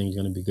that everything's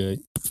going to be good.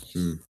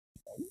 Mm.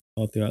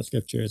 All throughout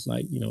Scripture, it's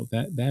like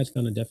bad's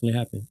going to definitely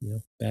happen.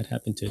 Bad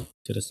happened to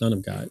the Son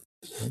of God.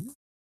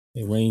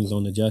 It rains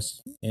on the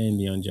just and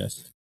the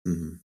unjust.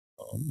 Mm-hmm.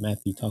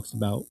 Matthew talks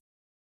about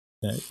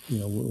that.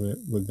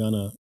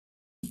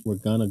 We're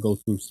gonna go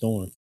through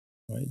storms,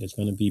 right? There's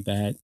gonna be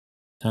bad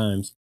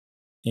times,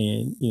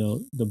 and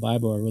the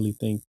Bible, I really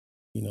think,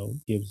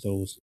 gives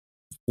those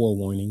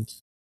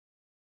forewarnings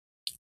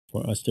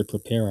for us to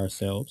prepare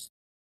ourselves.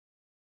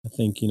 I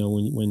think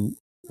when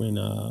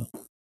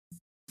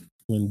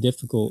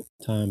difficult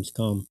times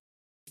come,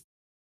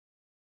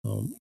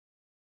 or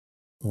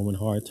when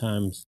hard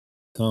times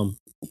come,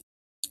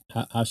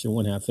 how should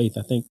one have faith?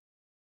 I think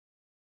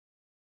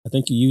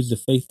you use the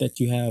faith that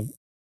you have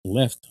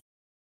left.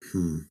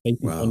 Faith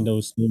is one of Wow.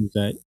 those things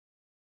that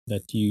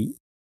you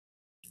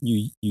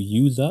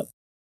use up,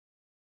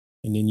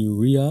 and then you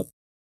re-up,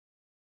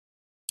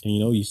 and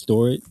you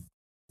store it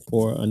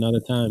for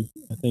another time.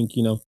 I think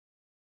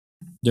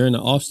during the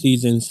off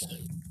seasons,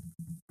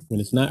 when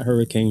it's not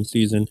hurricane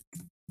season,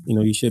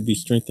 you should be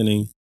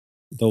strengthening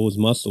those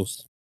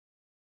muscles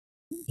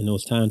in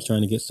those times,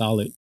 trying to get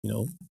solid.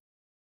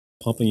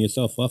 Pumping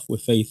yourself up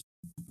with faith,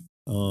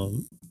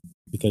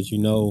 because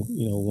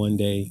one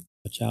day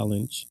a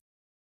challenge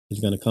is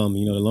going to come.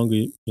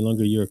 The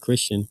longer you're a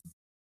Christian,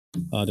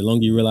 the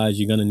longer you realize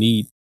you're going to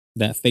need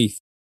that faith.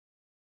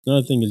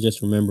 Another thing is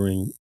just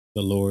remembering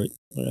the Lord.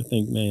 I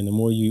think, man, the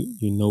more you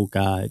know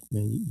God,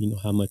 man, you know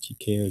how much He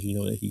cares. You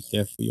know that He's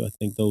there for you. I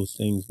think those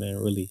things, man,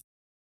 really,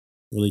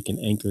 really can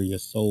anchor your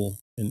soul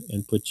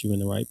and put you in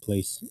the right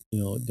place.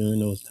 During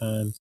those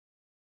times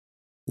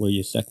where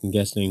you're second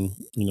guessing,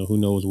 who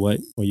knows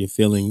what, or you're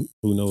feeling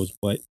who knows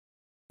what.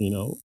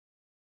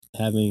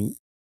 Having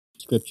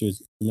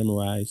scriptures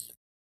memorized,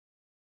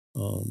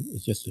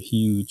 is just a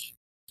huge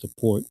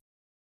support.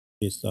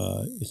 It's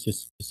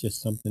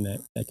just something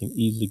that can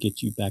easily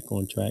get you back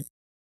on track.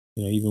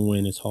 Even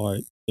when it's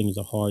hard, things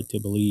are hard to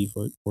believe,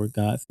 or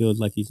God feels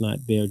like He's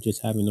not there.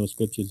 Just having those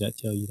scriptures that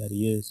tell you that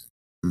He is.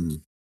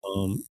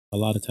 Mm-hmm. A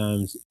lot of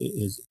times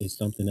is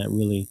something that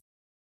really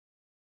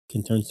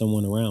can turn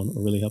someone around,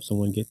 or really help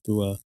someone get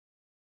through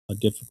a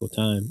difficult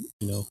time.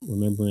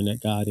 Remembering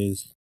that God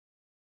is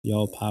the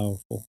all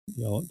powerful,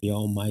 the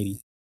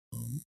Almighty,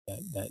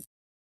 that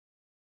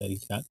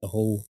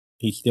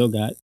He's still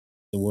got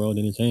the world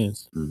in His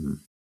hands.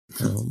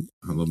 Mm-hmm. Um,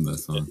 I love that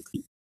song.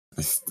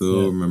 I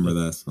still yeah, remember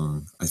that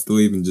song. I still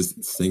even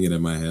just sing it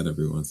in my head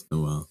every once in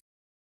a while.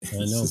 I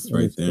It's know, just and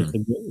right it's there.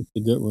 a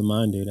good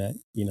reminder that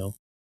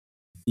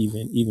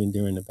even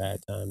during the bad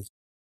times,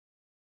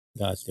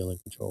 God's still in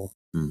control.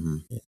 Mm-hmm.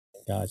 And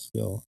God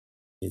still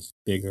is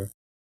bigger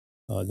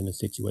than the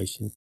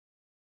situation.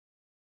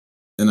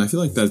 And I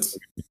feel like Is that's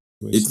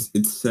situation.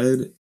 it's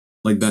said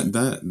like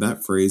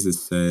that phrase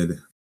is said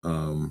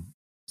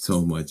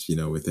so much,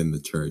 within the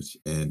church.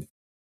 And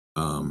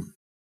um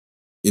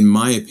in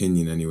my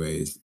opinion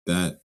anyways,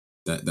 that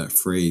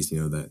phrase,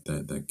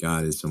 that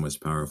God is so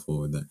much powerful,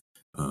 or that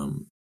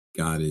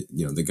God is,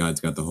 that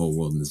God's got the whole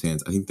world in His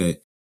hands. I think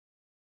that,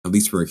 at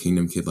least for a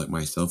kingdom kid like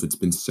myself, it's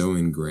been so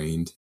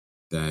ingrained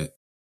that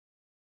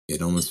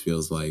it almost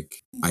feels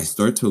like I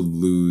start to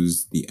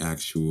lose the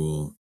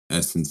actual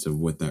essence of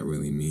what that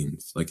really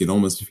means. Like, it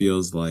almost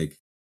feels like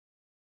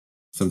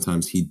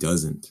sometimes He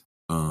doesn't,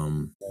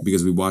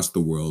 because we watch the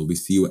world, we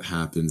see what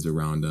happens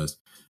around us,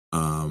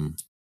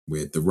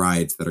 with the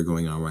riots that are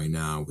going on right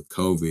now, with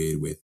COVID,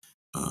 with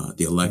the Right.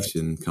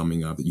 election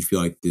coming up. You feel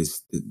like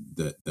this,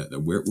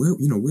 that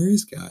where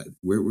is God?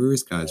 Where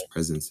is God's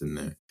presence in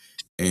there?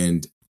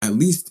 And at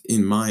least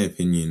in my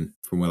opinion,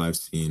 from what I've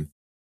seen,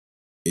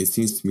 it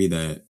seems to me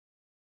that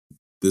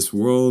this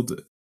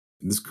world,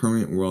 this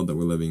current world that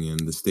we're living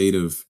in, the state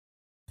of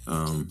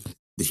um,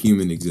 the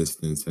human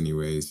existence,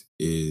 anyways,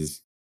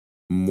 is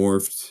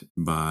morphed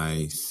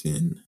by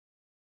sin.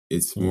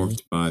 It's Hmm.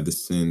 morphed by the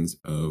sins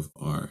of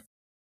our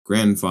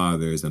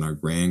grandfathers and our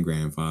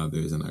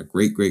grandfathers and our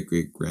great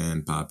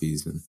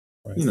grandpappies, and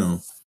Right. you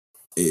know,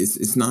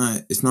 it's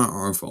not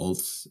our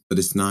faults, but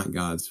it's not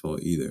God's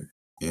fault either.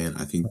 And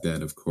I think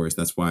that, of course,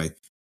 that's why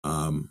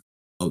a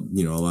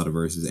lot of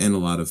verses and a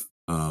lot of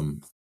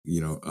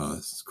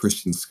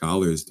Christian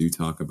scholars do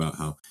talk about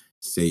how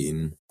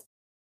Satan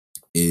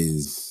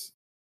is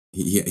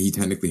he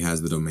technically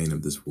has the domain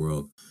of this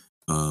world,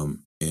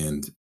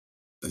 and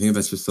I think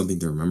that's just something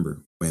to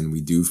remember when we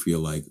do feel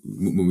like,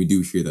 when we do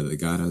hear that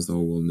God has the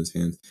whole world in His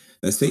hands,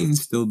 that Satan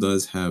still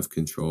does have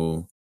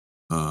control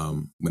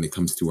when it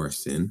comes to our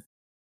sin.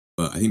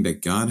 But I think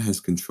that God has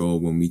control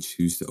when we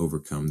choose to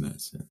overcome that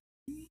sin,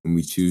 when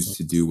we choose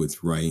to do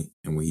what's right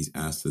and what He's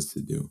asked us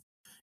to do.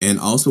 And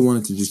I also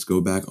wanted to just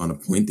go back on a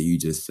point that you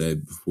just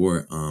said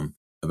before,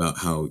 about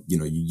how,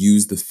 you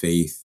use the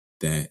faith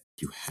that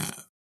you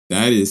have.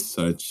 That is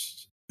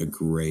such a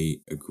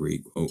great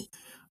quote.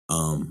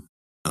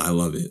 And I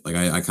love it. Like,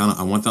 I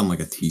want that on like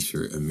a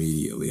t-shirt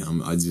immediately.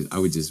 I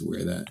would just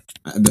wear that.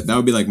 That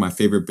would be like my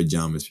favorite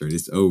pajama shirt.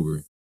 It's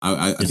over.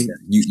 I think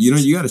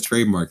you got to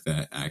trademark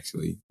that,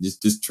 actually.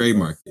 Just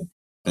trademark it.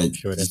 I'm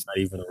sure that's not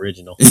even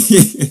original.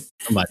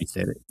 Somebody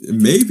said it.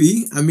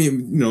 Maybe. I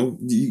mean,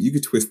 you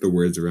could twist the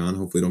words around.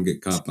 Hopefully, don't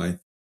get caught by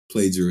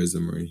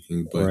plagiarism or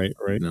anything. But Right.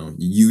 you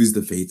use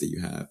the faith that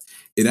you have.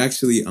 It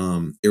actually,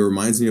 it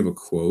reminds me of a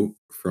quote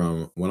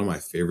from one of my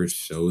favorite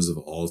shows of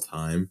all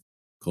time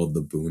called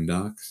The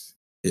Boondocks.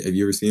 Have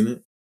you ever seen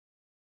it?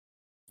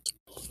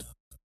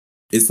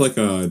 It's like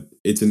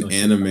it's an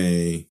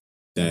anime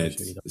that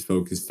is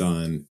focused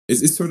on.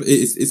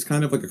 It's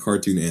kind of like a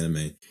cartoon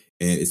anime,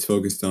 and it's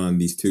focused on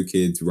these two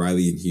kids,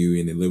 Riley and Huey,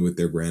 and they live with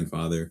their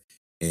grandfather.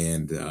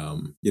 And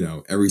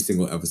every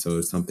single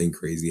episode, something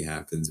crazy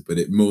happens, but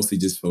it mostly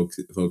just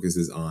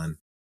focuses on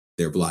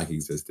their Black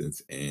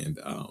existence and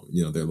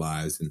their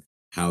lives and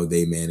how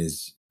they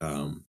manage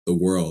the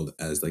world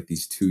as like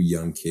these two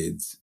young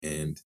kids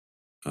and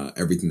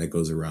everything that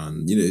goes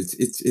around.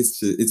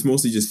 It's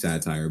mostly just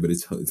satire, but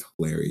it's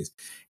hilarious.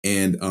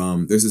 And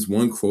there's this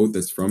one quote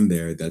that's from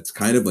there that's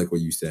kind of like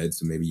what you said,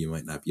 so maybe you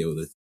might not be able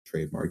to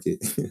trademark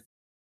it.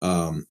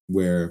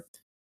 Where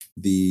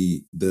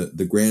the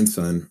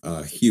grandson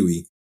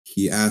Huey,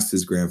 he asked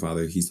his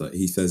grandfather, he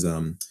says,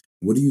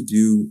 what do you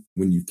do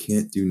when you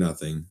can't do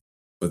nothing,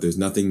 but there's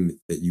nothing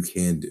that you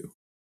can do,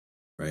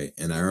 right?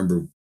 And I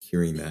remember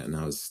hearing that and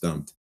I was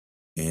stumped.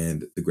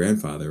 And the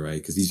grandfather, right,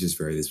 because he's just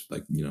very this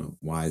like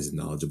wise and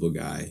knowledgeable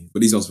guy,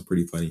 but he's also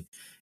pretty funny.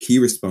 He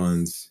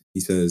responds, he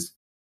says,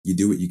 "You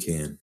do what you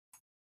can."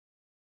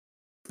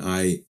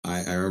 I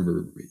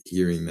remember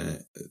hearing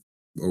that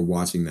or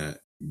watching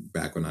that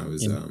back when I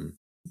was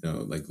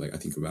like I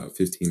think about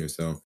 15 or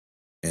so,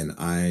 and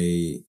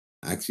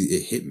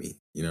it hit me,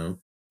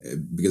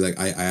 because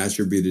I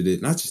attributed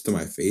it not just to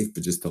my faith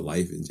but just to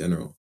life in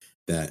general,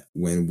 that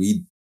when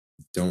we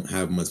don't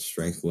have much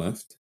strength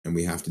left and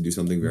we have to do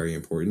something very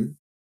important,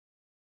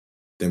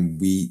 then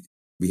we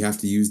have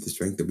to use the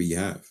strength that we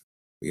have.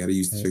 We got to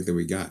use the strength that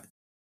we got.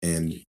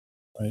 And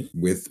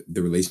with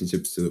the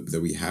relationships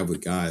that we have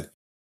with God,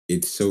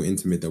 it's so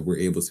intimate that we're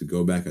able to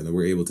go back and that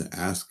we're able to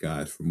ask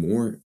God for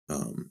more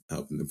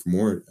help and for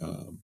more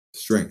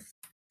strength,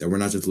 that we're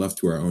not just left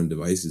to our own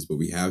devices, but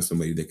we have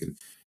somebody that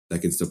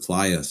can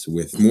supply us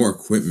with more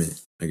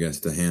equipment, I guess,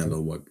 to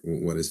handle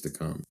what is to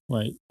come.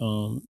 Right.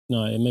 No,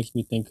 it makes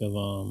me think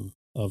of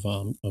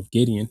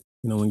Gideon.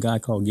 When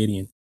God called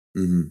Gideon,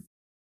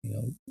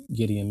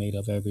 Gideon made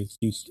up every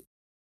excuse,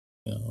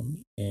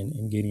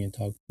 and Gideon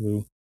talked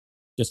through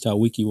just how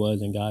weak he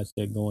was, and God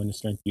said, "Go in the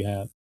strength you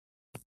have."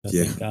 I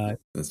think God,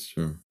 that's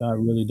true.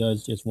 God really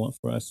does just want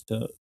for us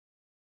to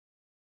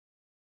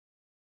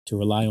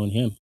rely on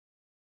Him,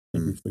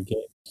 and we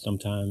forget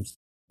sometimes,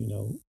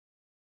 who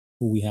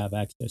we have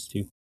access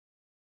to.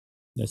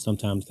 That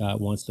sometimes God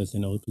wants us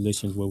in those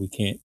positions where we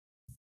can't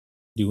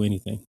do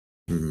anything.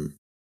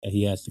 That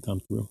He has to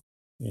come through.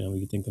 When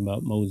you think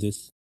about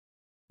Moses,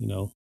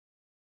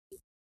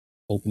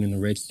 opening the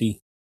Red Sea,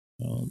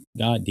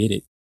 God did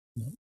it.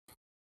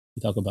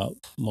 You talk about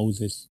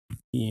Moses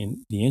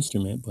being the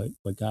instrument,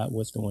 but God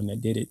was the one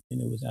that did it,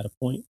 and it was at a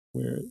point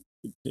where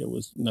there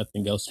was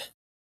nothing else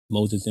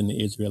Moses and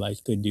the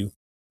Israelites could do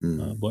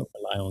but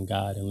rely on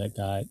God and let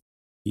God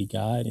be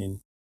God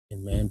and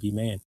man be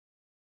man.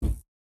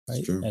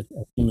 Right? As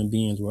human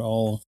beings, we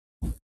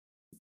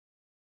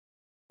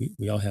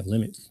all have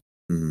limits.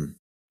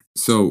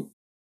 So,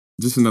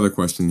 just another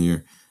question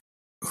here: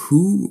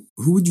 Who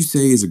would you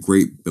say is a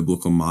great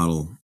biblical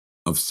model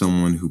of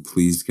someone who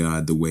pleased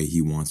God the way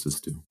He wants us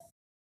to?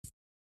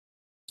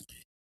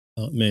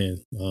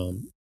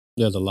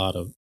 There's a lot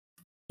of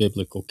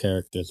biblical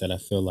characters that I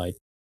feel like,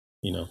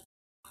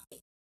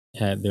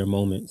 had their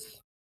moments.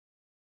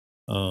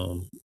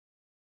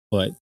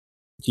 But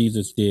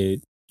Jesus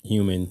did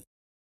human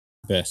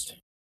best.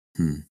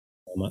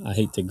 I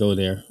hate to go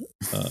there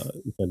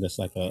because that's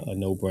like a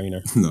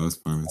no-brainer. No, it's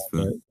fine. It's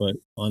fine. But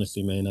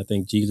honestly, man, I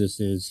think Jesus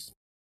is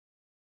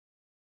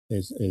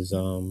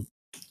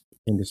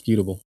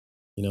indisputable.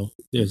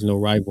 There's no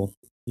rival.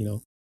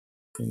 And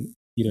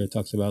Peter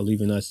talks about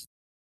leaving us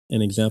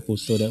an example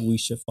so that we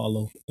should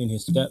follow in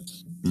his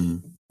steps.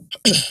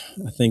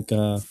 I think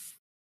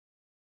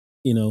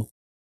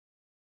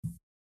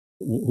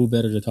who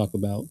better to talk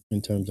about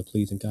in terms of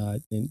pleasing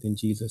God than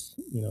Jesus?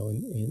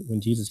 And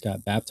when Jesus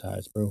got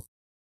baptized, bro,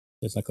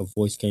 it's like a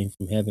voice came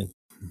from heaven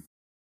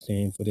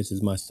saying, "For this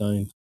is my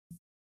son,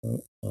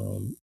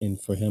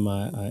 and for him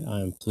I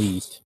am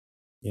pleased."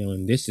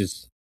 And this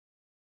is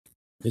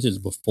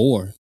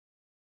before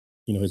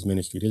his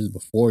ministry. This is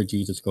before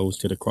Jesus goes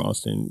to the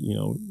cross,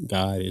 and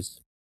God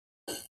is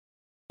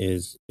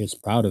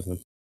proud of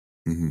him.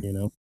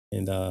 And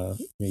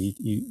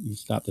you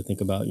stop to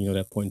think about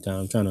that point in time.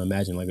 I'm trying to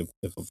imagine like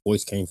if a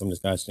voice came from this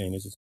guy saying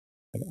this is.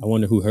 Like, I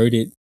wonder who heard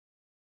it.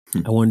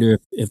 I wonder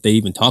if they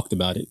even talked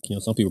about it.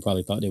 Some people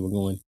probably thought they were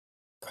going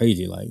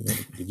crazy. Like,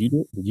 did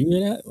you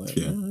hear that? Like,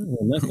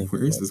 nothing.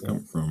 Where is this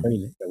coming from?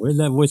 Crazy. Where's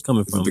that voice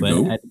coming from? The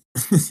goat?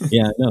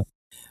 Yeah, I know.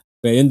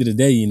 But at the end of the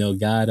day,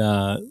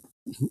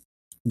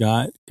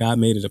 God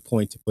made it a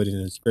point to put it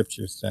in the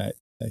scriptures that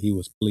He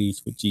was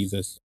pleased with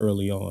Jesus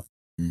early on.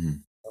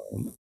 And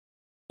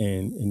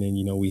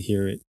then we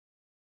hear it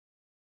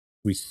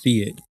we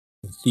see it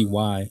and see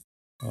why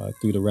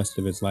through the rest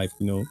of his life.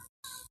 And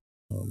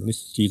this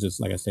is Jesus,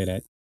 like I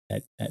said,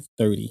 at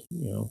 30.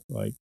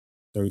 Like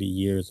 30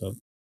 years of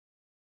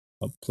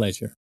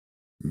pleasure.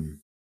 Mm.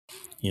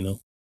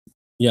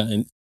 Yeah,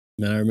 and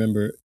man, I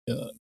remember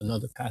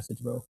another passage,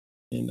 bro.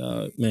 And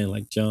man,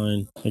 like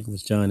John, I think it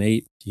was John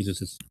 8.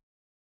 Jesus is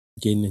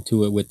getting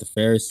into it with the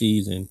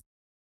Pharisees, and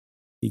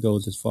he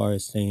goes as far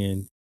as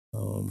saying,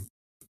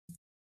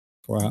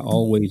 "For I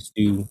always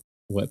do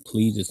what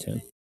pleases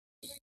him."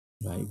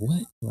 Like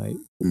what? Like,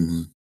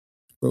 Mm-hmm.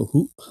 bro,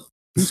 who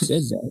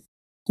says that?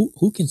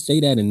 Who can say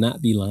that and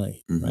not be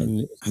lying? Mm-hmm. Right?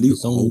 And How do you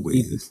it's only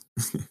Jesus.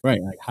 always?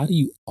 Right? Like, how do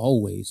you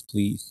always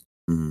please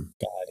Mm-hmm.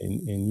 God?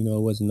 And it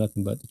wasn't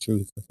nothing but the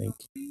truth. I think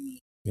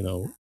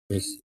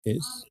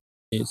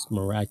it's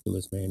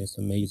miraculous, man. It's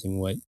amazing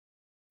what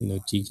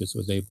Jesus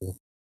was able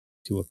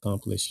to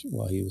accomplish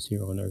while he was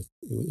here on earth.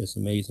 It's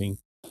amazing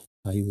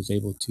how he was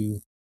able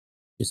to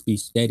just be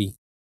steady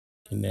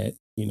in that,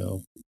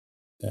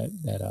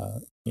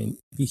 and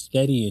be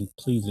steady in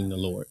pleasing the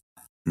Lord.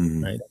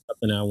 Mm-hmm. Right? That's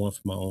something I want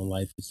for my own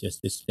life. It's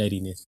just this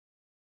steadiness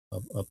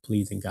of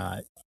pleasing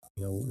God.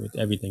 With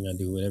everything I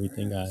do, with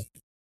everything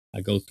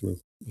I go through.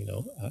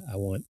 I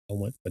want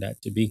for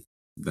that to be.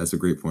 That's a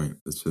great point.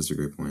 That's just a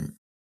great point.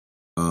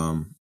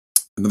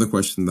 Another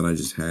question that I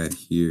just had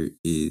here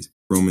is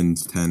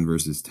Romans 10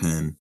 verses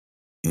 10.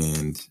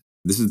 And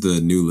this is the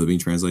New Living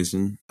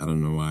Translation. I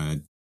don't know why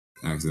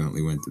I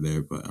accidentally went to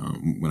there, but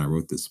when I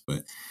wrote this, but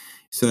it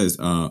says,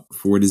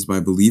 "For it is by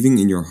believing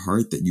in your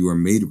heart that you are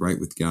made right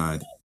with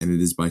God, and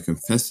it is by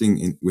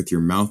confessing with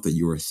your mouth that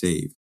you are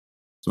saved."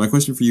 So my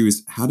question for you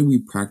is, how do we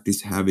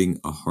practice having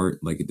a heart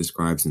like it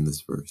describes in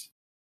this verse?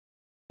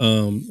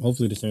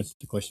 Hopefully this answers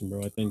the question,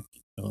 bro. I think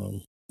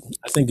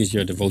it's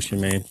your devotion,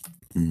 man.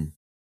 Mm-hmm.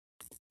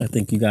 I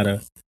think you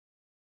gotta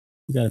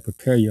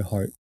prepare your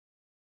heart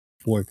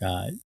for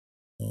God.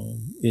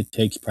 It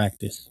takes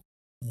practice.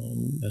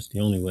 That's the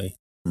only way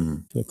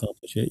Mm-hmm. to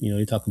accomplish it.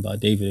 They talk about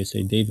David. They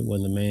say David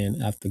was a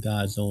man after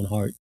God's own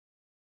heart.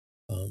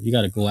 You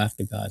got to go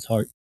after God's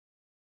heart.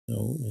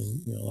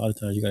 And a lot of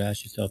times you got to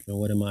ask yourself,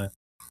 what am I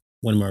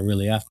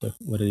really after?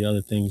 What are the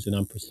other things that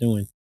I'm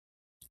pursuing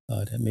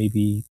that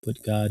maybe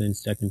put God in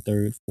second,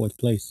 third, fourth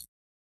place?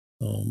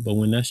 But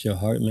when that's your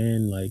heart,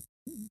 man, like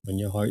when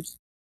your heart's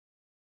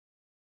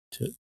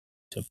to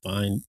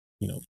find,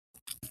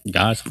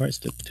 God's hearts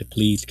to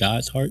please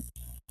God's heart,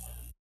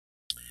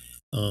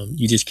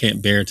 you just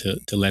can't bear to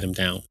let him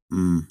down.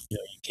 Mm-hmm. You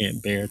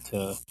can't bear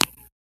to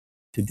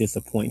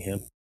disappoint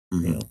him.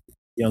 Mm-hmm.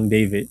 Young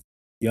David,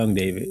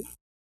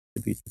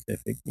 to be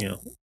specific. Man,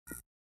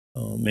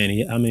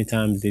 how many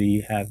times did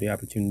he have the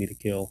opportunity to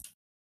kill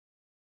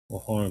or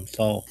harm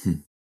Saul, That's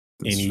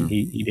and true.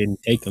 he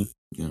didn't take him.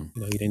 Yeah.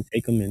 He didn't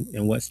take him,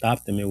 and what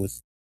stopped him? It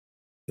was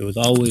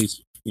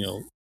always,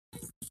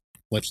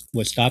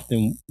 what stopped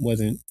him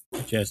wasn't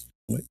just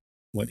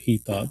what he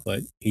thought,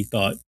 but he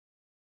thought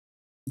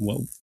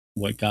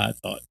what God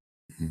thought,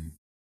 Mm-hmm.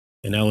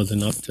 and that was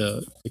enough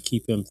to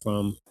keep him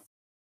from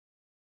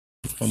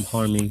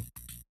harming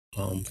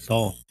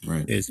Saul.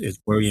 Right. Is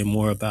worrying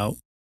more about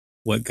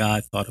what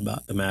God thought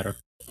about the matter.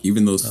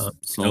 Even though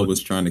Saul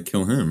was trying to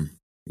kill him,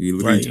 he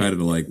literally Right, tried to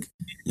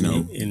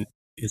and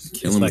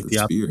kill him with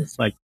a spear. it's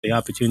like the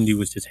opportunity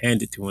was just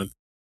handed to him,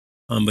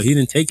 but he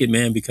didn't take it,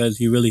 man, because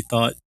he really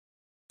thought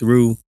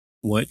through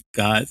what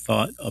God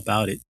thought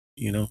about it.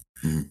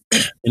 Mm-hmm.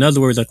 In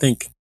other words, I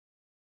think,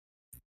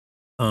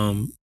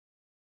 um,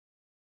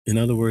 in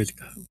other words,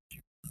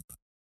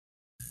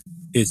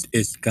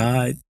 it's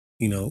God.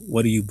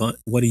 What do you want?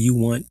 What do you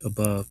want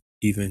above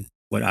even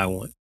what I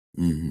want?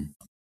 Mm-hmm.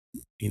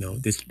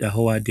 The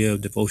whole idea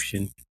of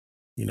devotion.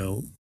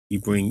 You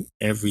bring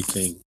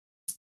everything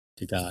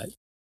to God.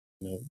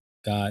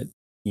 God.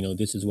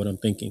 This is what I'm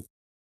thinking.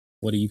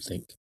 What do you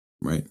think?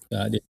 Right.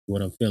 God, this is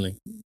what I'm feeling.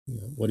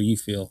 What do you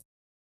feel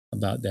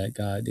about that,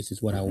 God? This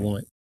is what I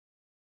want.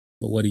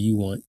 But what do you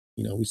want?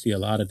 We see a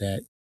lot of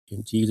that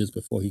in Jesus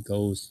before he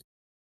goes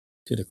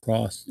to the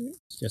cross.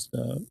 It's just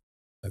a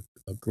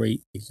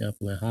great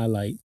example and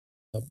highlight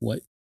of what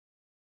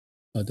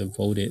a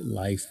devoted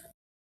life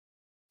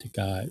to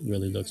God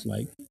really looks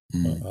like.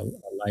 Mm-hmm.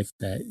 A life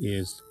that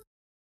is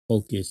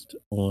focused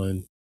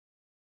on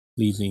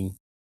pleasing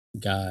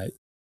God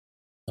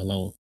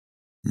alone.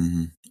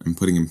 Mm-hmm. And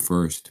putting him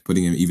first,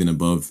 putting him even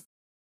above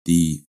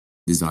the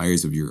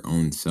desires of your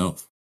own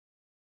self.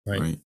 Right.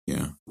 Right.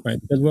 Yeah. Right.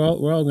 Because we're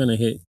all gonna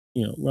hit.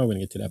 We're all gonna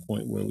get to that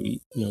point where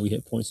we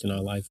hit points in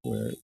our life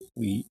where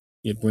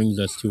it brings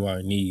us to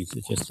our knees.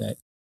 It's just that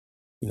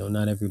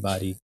not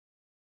everybody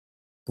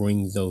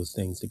brings those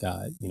things to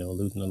God.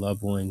 Losing a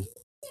loved one,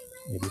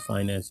 maybe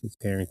finances,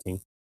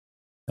 parenting,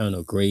 I don't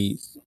know,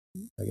 grades,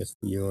 I guess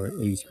for your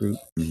age group.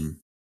 Mm-hmm.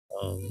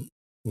 Um,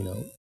 you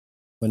know,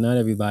 but not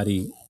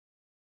everybody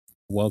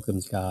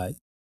welcomes God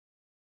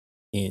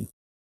in.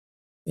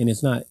 And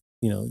it's not,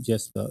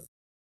 just the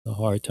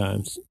hard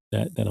times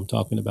that I'm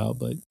talking about,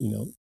 but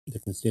the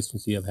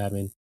consistency of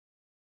having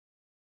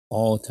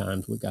all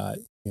times with God.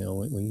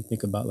 When you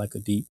think about like a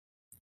deep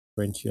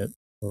friendship,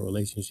 or a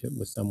relationship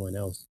with someone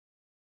else,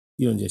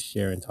 you don't just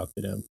share and talk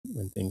to them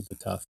when things are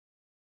tough,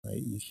 right?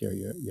 You share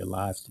your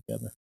lives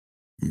together.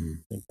 Mm-hmm.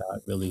 I think God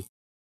really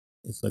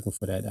is looking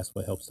for that. That's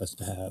what helps us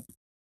to have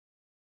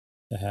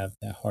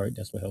that heart.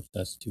 That's what helps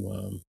us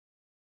to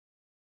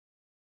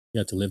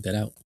to live that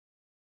out.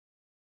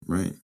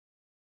 Right.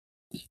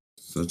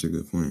 Such a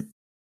good point.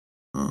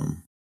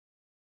 Um,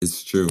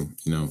 it's true,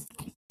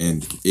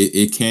 and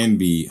it can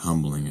be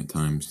humbling at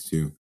times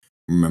to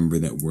remember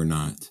that we're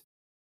not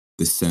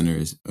the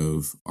centers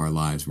of our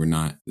lives. We're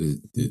not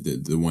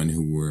the one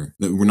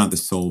that we're not the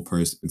sole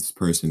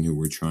person who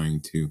we're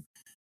trying to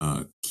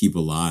keep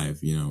alive.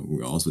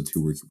 We're also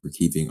too we're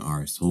keeping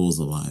our souls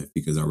alive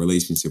because our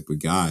relationship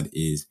with God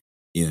is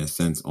in a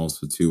sense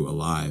also too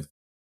alive.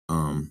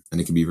 And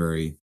it can be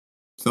very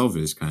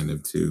selfish kind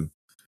of to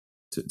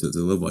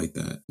live like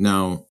that.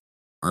 Now,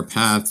 our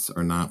paths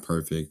are not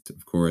perfect.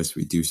 Of course,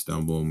 we do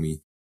stumble and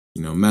we,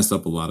 mess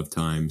up a lot of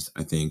times,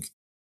 I think.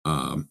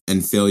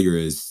 And failure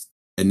is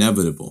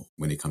inevitable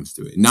when it comes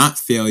to it. Not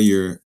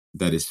failure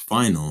that is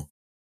final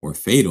or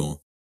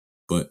fatal,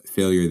 but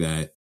failure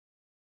that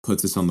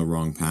puts us on the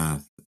wrong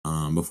path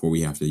before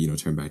we have to,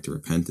 turn back to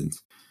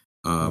repentance.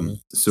 Mm-hmm.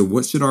 So,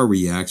 what should our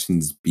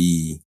reactions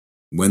be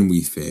when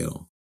we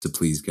fail to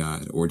please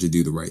God or to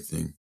do the right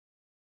thing?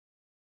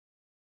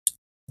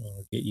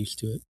 Get used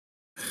to it.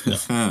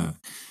 No,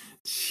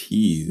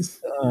 Jeez.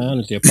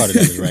 honestly, a part of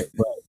that is right,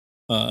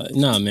 but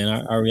no, man,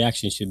 our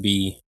reaction should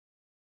be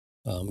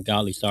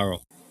godly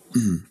sorrow.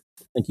 Mm,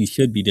 I think you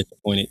should be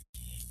disappointed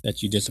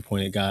that you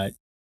disappointed God.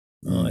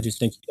 I mm, just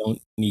think you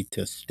don't need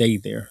to stay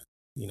there.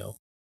 You know,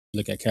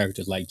 look at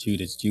characters like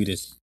Judas.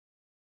 Judas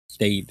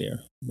stayed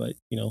there, but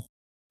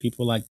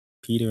people like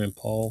Peter and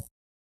Paul,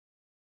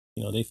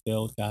 they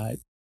failed God,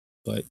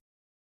 but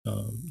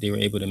they were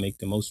able to make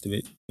the most of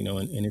it.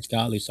 And it's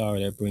godly sorrow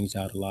that brings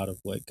out a lot of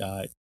what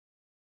God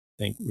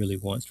I think really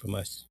wants from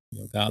us.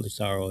 Godly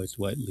sorrow is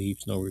what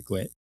leaves no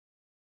regret.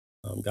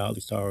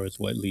 Godly sorrow is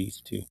what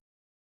leads to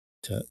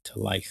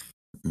life.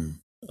 mm,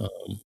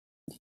 Um,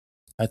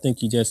 I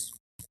think you just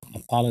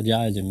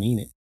apologize and mean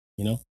it.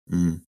 You know,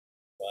 mm.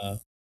 uh,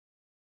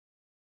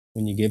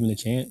 when you're given a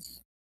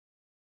chance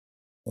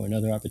or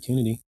another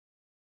opportunity,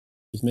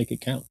 just make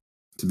it count.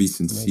 To be Well,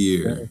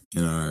 sincere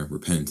in our yeah,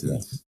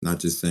 repentance, not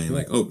just saying yeah,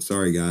 like, "Oh,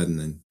 sorry, God," and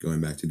then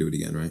going back to do it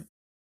again, right?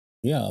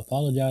 yeah.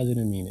 Apologize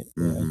and mean it.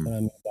 That's Mm-hmm. what I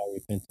mean by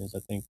repentance. I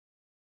think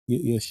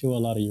you'll show a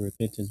lot of your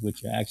repentance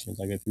with your actions.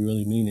 Like if you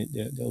really mean it,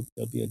 there'll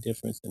be a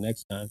difference the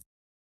next time.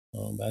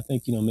 But I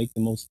think make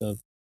the most of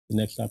the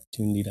next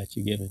opportunity that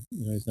you're given.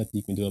 There's nothing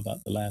you can do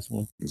about the last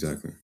one.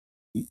 Exactly.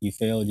 You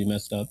failed, you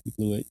messed up, you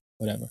blew it,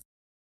 whatever.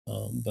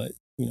 But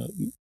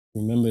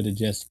remember to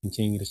just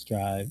continue to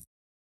strive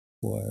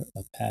for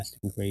a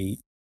passing grade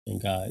in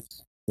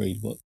God's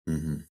grade book.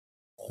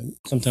 Mm-hmm.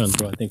 Sometimes,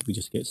 bro, I think we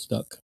just get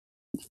stuck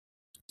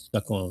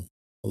on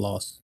a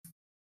loss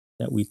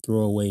that we throw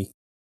away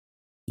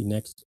the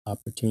next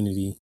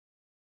opportunity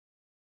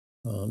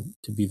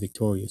to be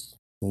victorious,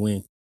 to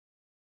win.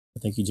 I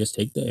think you just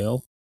take the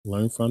L,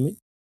 learn from it.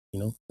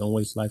 Don't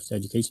waste life's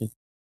education.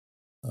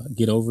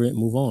 Get over it,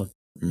 move on,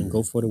 and Mm-hmm.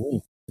 go for the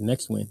win, the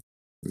next win.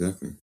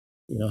 Exactly.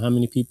 How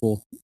many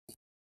people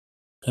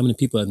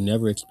have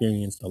never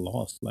experienced a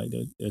loss? Like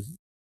there's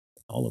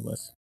all of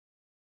us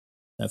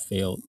have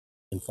failed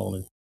and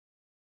fallen,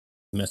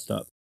 messed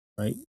up,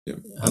 right? Yeah.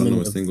 I How don't know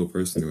many a of, single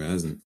person who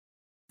hasn't.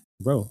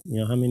 bro?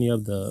 How many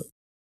of the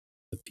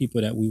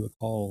people that we would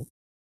call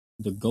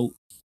the GOAT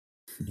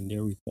in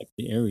their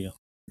respective area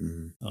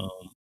Mm-hmm.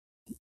 um,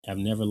 have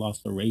never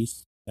lost a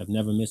race, have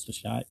never missed a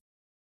shot.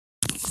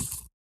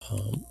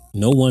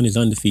 No one is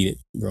undefeated,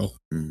 bro.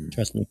 Mm-hmm.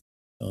 Trust me.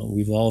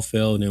 We've all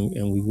failed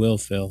and we will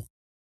fail.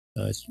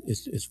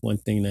 It's one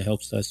thing that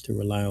helps us to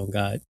rely on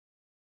God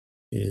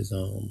is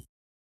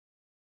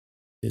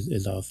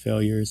our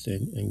failures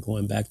and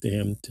going back to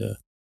Him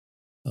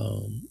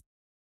um,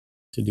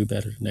 to do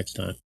better next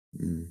time.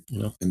 Mm. You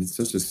know, And it's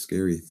such a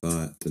scary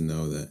thought to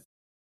know that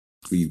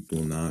we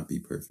will not be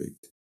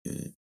perfect,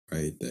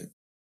 right? That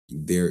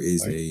there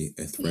is right?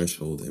 a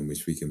threshold in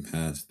which we can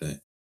pass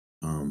that.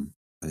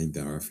 I think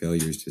that our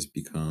failures just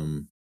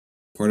become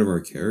part of our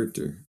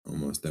character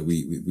almost, that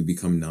we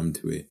become numb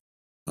to it.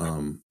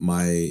 One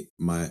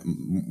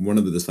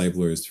of the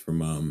disciplers from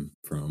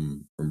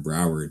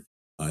Broward,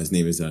 his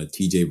name is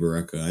TJ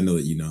Barreca. I know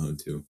that you know him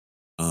too.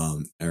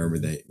 I remember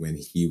Mhm. that when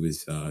he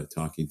was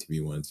talking to me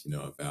once,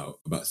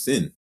 about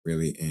sin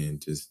really, and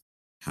just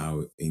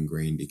how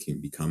ingrained it can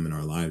become in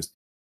our lives.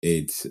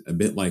 It's a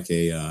bit like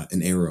a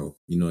an arrow,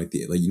 like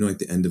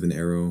the end of an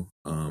arrow,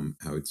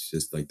 how it's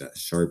just like that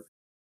sharp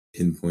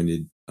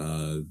pinpointed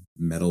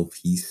metal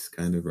piece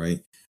kind of,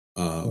 right?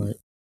 Right.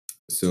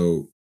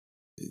 So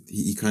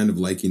he kind of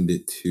likened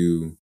it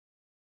to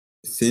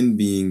sin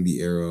being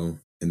the arrow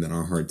and then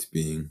our hearts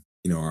being,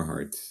 our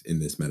hearts in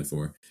this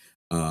metaphor.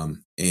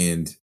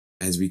 And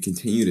as we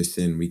continue to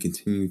sin, we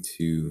continue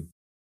to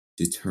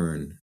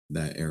turn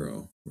that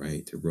arrow,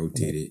 right? To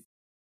rotate Right. it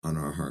on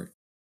our heart.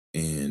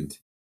 And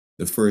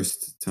the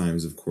first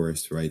times, of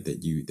course, right,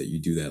 that you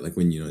do that, like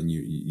when and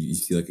you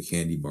see like a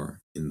candy bar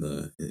in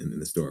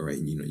the store, right,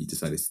 and you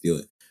decide to steal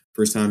it.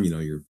 First time,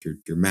 you're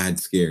mad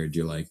scared.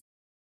 You're like,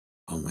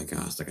 oh my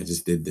gosh, like I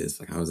just did this.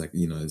 Like I was like,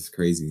 it's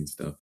crazy and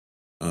stuff.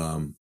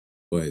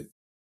 But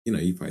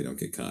you probably don't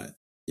get caught.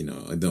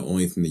 The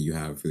only thing that you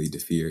have really to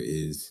fear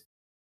is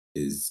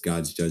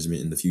God's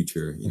judgment in the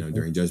future, Mhm.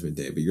 during Judgment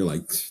Day. But you're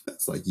like,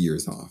 that's like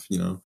years off.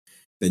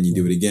 Then you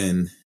do Yeah. it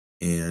again,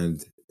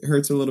 and it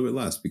hurts a little bit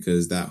less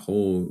because that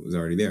hole is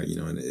already there,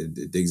 and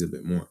it digs a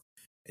bit more.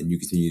 And you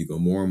continue to go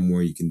more and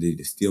more. You continue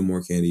to steal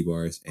more candy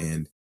bars,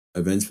 and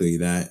eventually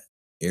that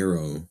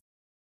arrow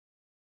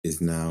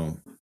is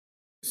now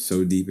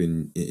so deep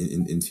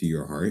into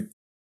your heart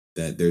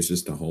that there's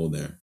just a hole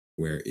there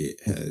where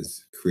it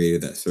has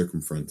created that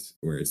circumference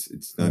where Right.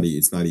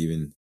 it's not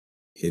even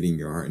hitting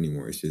your heart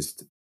anymore.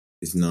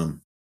 It's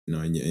numb,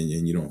 and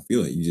you don't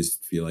feel it. You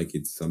just feel like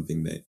it's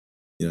something that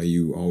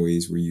you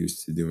always were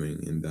used to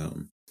doing, and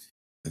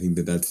I think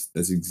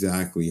that's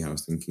exactly how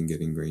sin can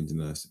get ingrained in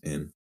us,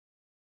 and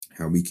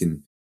how we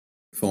can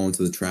fall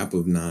into the trap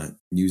of not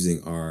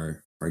using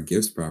our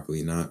gifts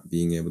properly, not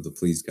being able to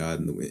please God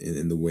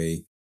in the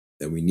way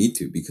that we need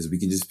to, because we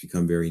can just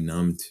become very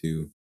numb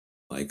to,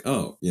 like,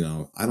 oh,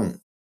 I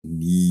don't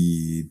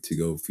need to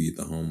go feed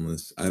the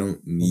homeless. I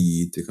don't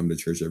need to come to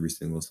church every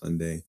single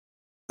Sunday.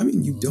 I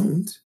mean, you Mhm.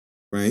 don't,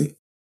 right?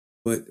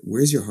 But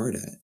where's your heart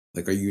at?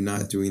 Like, are you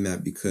not Right. doing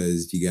that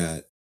because you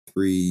got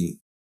 3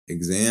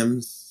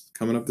 exams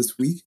coming up this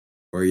week?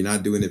 Or are you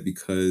not doing it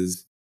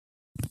because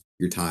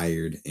you're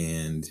tired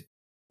and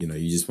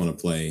you just want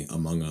to play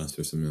Among Us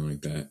or something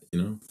like that?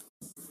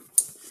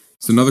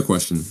 So another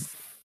question: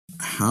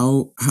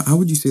 how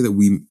would you say that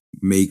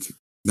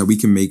we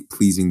can make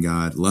pleasing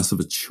God less of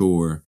a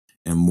chore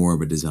and more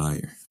of a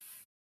desire?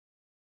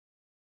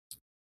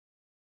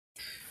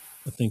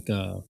 I think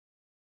I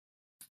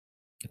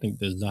think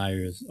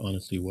desire is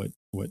honestly what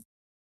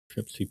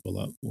trips people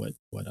up, what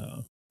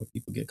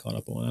people get caught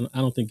up on. I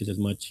don't think it's as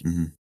much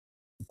Hmm.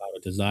 about a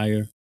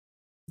desire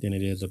than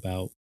it is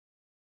about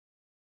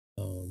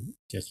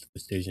just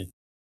precision.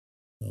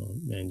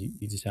 Man,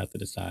 you just have to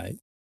decide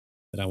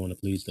that I want to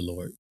please the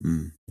Lord.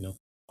 Mm. You know,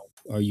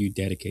 are you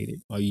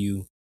dedicated? Are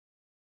you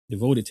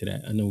devoted to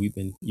that? I know we've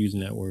been using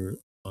that word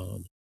a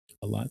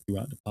lot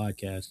throughout the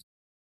podcast,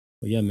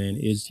 but yeah, man,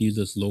 is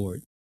Jesus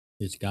Lord?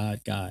 Is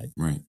God God?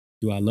 Right.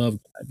 Do I love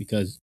God?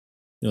 Because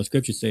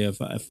scriptures say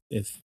if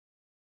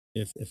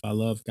I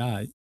love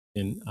God,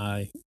 then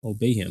I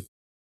obey Him,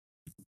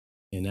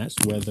 and that's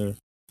whether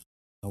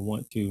I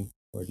want to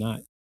or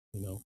not.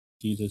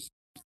 Jesus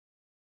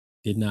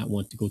did not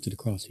want to go to the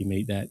cross. He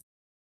made that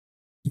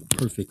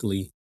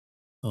perfectly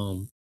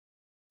um,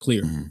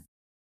 clear. Hmm.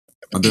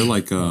 Are there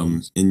like,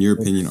 in your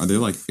So, opinion, are there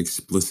like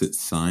explicit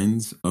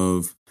signs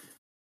of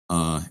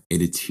a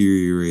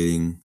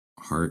deteriorating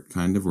heart,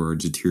 kind of, or a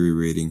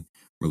deteriorating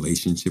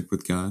relationship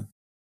with God?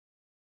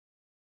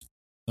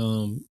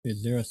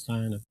 is there a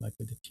sign of like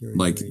a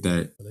Like deteriorating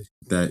that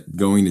relationship? that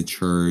going to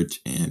church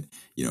and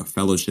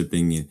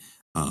fellowshipping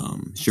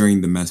and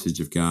sharing the message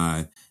of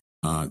God,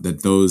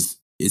 that those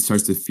it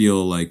starts to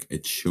feel like a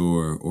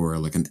chore or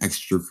like an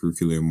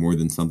extracurricular more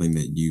than something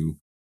that you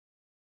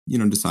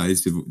decided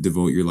to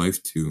devote your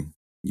life to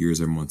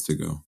years or months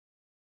ago.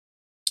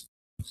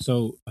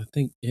 So I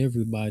think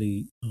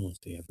everybody, I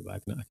won't say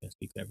everybody, I can't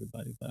speak for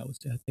everybody, but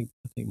I think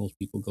most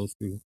people go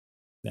through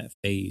that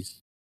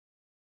phase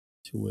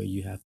to where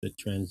you have to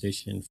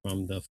transition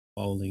from the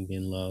falling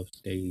in love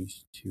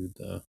stage to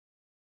the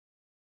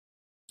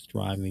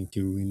striving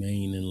to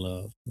remain in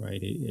love, right?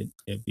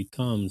 It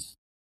becomes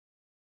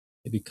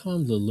a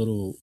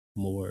little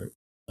more,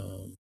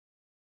 um,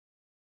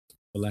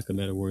 for lack of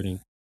better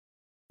wording,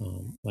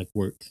 like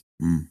work.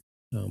 Mm.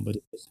 But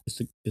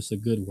it's a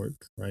good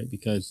work, right?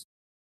 Because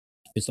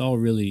it's all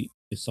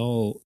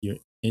your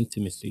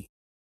intimacy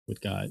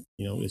with God.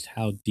 It's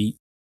how deep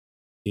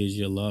is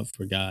your love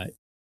for God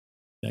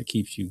that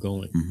keeps you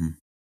going. Hmm.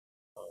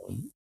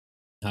 Um,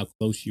 how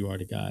close you are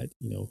to God.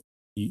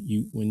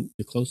 You when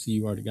the closer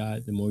you are to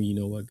God, the more you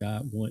know what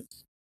God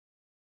wants,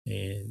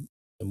 and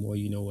the more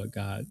you know what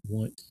God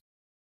wants.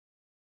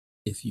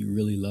 If you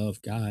really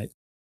love God,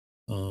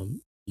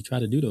 you try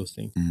to do those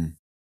things, Hmm.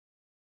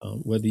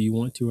 whether you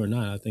want to or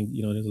not. I think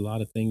there's a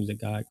lot of things that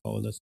God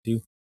called us to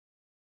do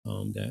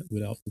that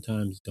we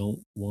oftentimes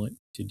don't want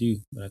to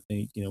do. But I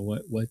think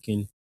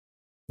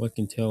what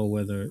can tell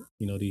whether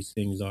these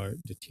things are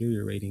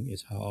deteriorating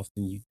is how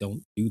often you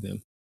don't do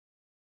them.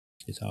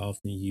 It's how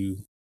often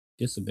you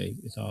disobey.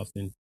 It's how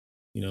often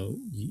you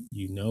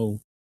know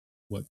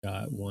what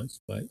God wants,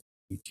 but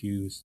you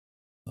choose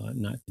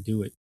not to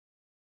do it.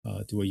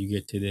 To where you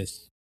get to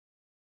this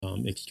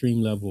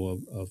extreme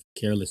level of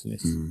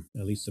carelessness, Hmm.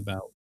 at least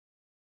about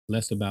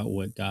less about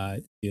what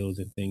God feels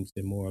and thinks,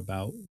 and more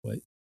about what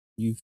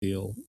you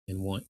feel and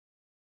want.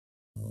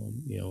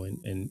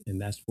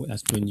 And that's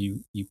when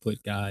you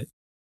put God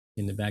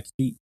in the back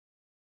seat.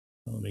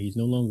 And he's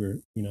no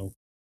longer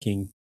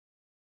king,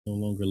 no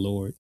longer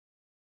Lord.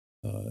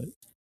 Uh,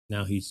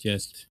 now he's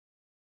just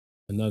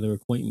another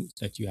acquaintance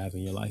that you have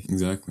in your life,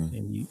 Exactly.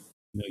 and you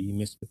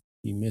miss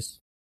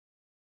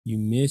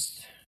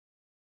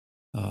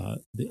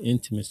the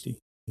intimacy.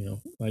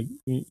 Like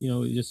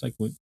just like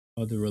with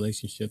other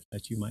relationships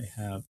that you might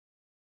have.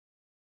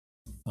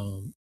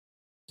 Um,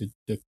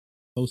 the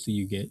closer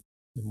you get,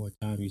 the more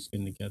time you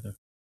spend together.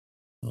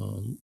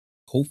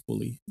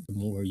 Hopefully, the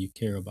more you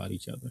care about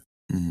each other's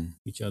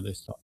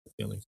thoughts and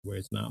feelings, where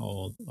it's not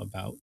all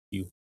about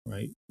you,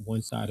 right?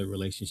 One-sided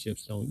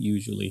relationships don't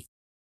usually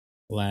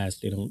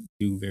last. They don't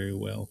do very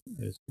well.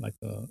 It's like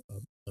a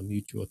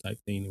mutual type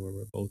thing where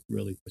we're both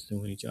really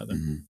pursuing each other.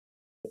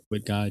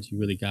 With God, you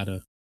really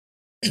gotta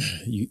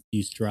you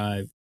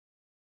strive,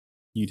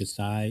 you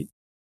decide,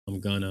 I'm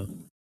gonna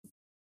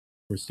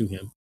pursue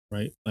him,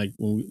 right? Like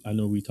I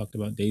know we talked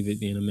about David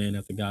being a man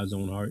after God's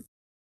own heart.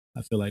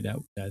 I feel like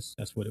that's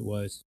what it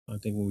was. I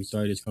think when we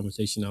started this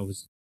conversation, I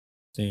was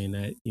saying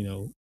that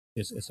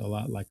it's a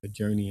lot like a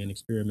journey and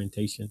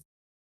experimentation,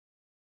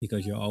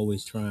 because you're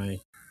always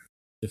trying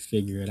to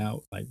figure it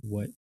out, like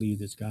what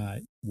pleases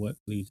God, what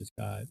pleases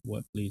God,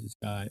 what pleases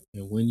God.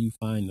 And when you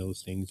find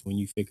those things, when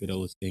you figure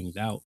those things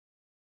out,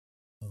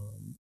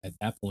 at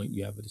that point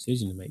you have a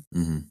decision to make.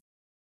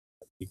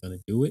 You're going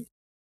to do it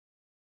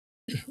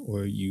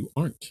or you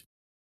aren't.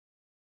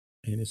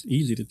 And it's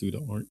easy to do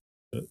the aren't,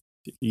 but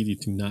it's easy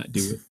to not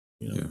do it.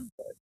 Yeah.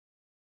 But,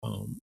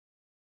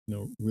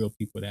 real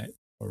people that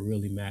are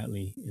really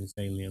madly,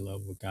 insanely in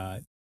love with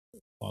God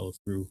follow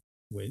through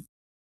with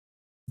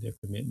their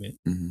commitment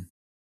to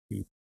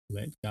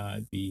let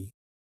God be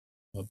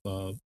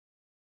above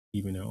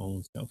even their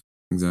own self.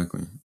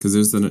 Exactly,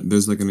 because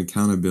there's like an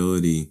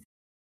accountability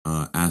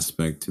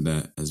aspect to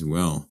that as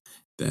well.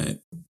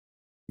 That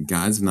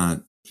God's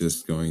not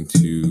just going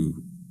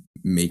to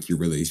make your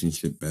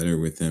relationship better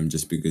with Him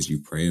just because you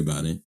pray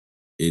about it.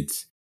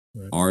 It's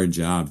our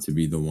job to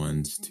be the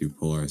ones to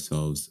pull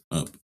ourselves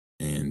up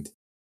and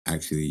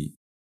actually,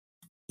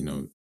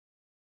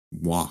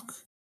 walk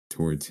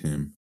towards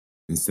Him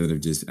instead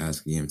of just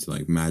asking Him to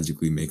like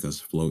magically make us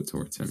float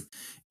towards Him.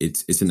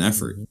 It's an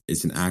effort.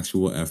 It's an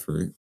actual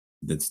effort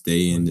that's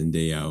day in and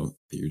day out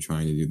that you're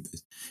trying to do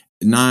this.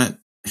 Not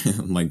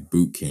like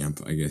boot camp,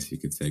 I guess you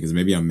could say, because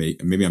maybe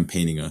I'm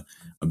painting a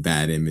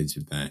bad image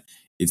of that.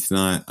 It's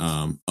not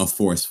a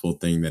forceful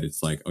thing that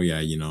it's like, oh yeah,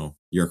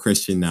 you're a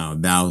Christian now,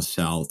 thou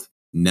shalt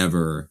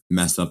never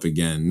mess up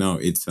again. No,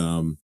 it's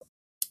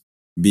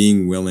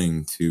being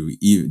willing to,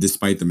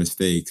 despite the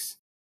mistakes,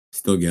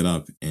 still get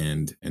up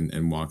and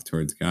walk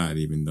towards God,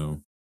 even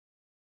though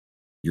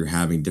you're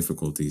having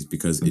difficulties,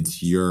 because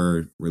it's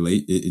your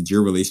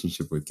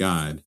relationship with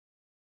God.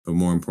 But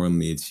more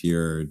importantly, it's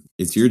your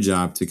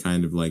job to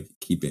kind of like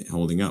keep it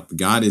holding up.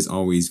 God is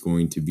always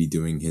going to be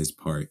doing his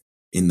part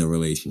in the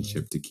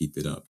relationship to keep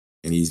it up.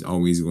 And he's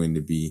always going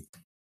to be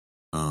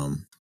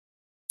on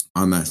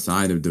that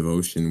side of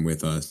devotion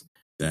with us,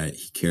 that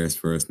he cares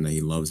for us and that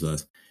he loves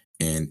us.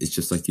 And it's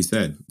just like you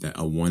said, that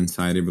a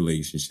one-sided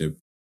relationship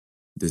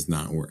does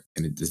not work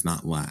and it does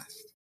not last.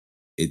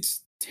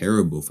 It's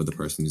terrible for the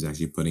person who's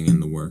actually putting in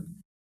the work.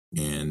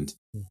 And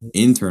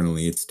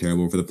internally, it's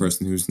terrible for the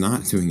person who's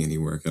not doing any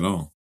work at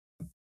all.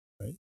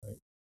 Right.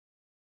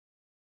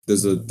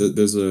 There's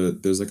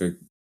like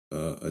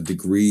a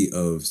degree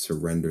of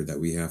surrender that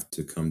we have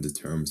to come to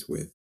terms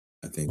with,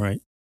 I think,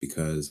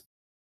 because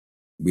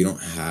we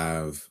don't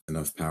have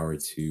enough power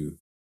to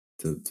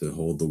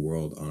hold the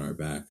world on our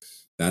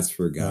backs. That's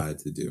for God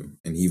to do,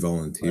 and he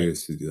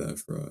volunteers to do that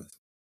for us.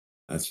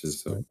 That's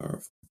just so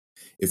powerful.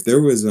 If there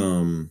was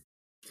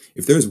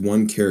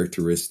one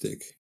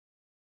characteristic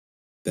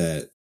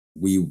that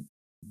we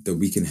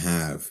can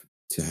have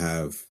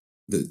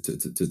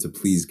to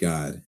please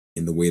God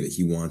in the way that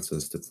he wants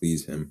us to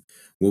please him,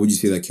 what would you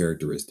say that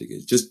characteristic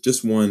is?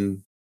 Just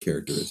one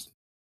characteristic.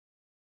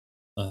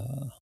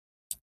 Man,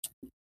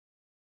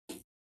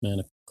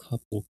 a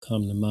couple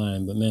come to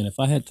mind, but man, if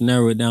I had to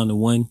narrow it down to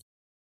one,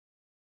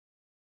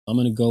 I'm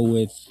gonna go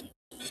with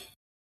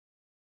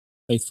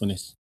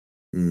faithfulness.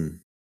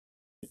 And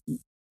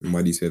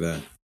why do you say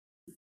that?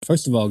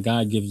 First of all,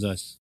 God gives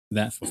us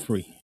that for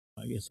free.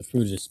 Like, it's a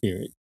fruit of the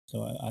Spirit.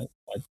 So I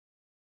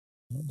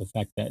the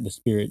fact that the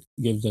Spirit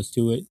gives us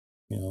to it,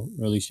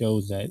 really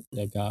shows that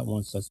God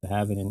wants us to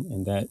have it,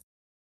 and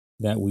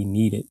that we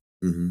need it.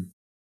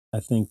 I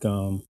think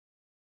when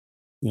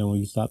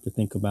you stop to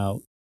think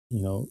about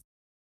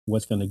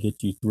what's going to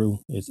get you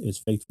through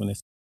is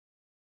faithfulness.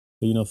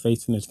 But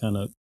faithfulness kind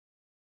of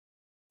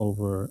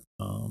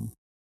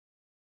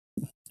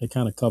it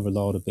kind of covers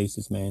all the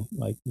bases, man.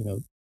 Like,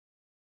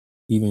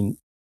 even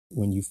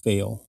when you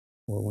fail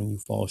or when you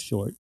fall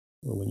short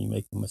or when you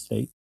make a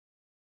mistake,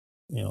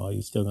 are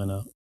you still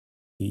gonna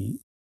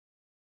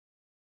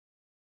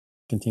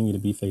continue to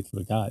be faithful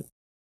to God?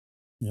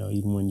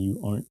 Even when you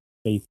aren't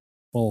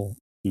faithful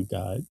to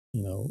God,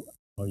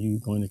 are you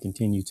going to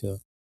continue to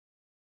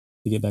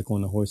get back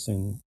on the horse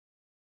and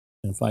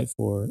fight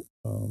for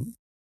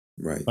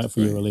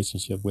your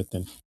relationship with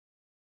Him?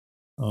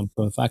 So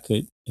if I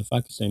could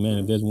say, man,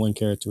 if there's one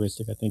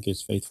characteristic, I think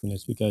it's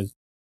faithfulness, because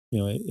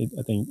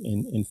I think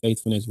in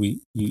faithfulness,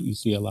 you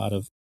see a lot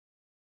of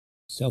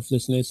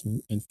selflessness,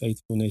 and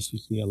faithfulness, you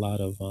see a lot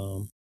of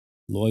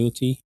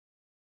loyalty.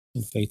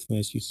 In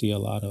faithfulness, you see a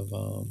lot of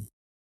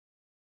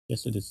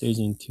just a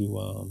decision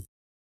to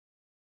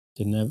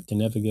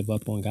never give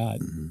up on God,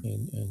 Mm-hmm.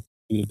 and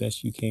do the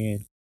best you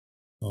can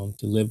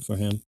to live for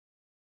Him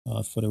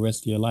for the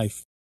rest of your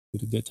life,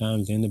 through the good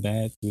times and the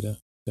bad, through the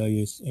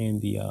failures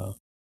and the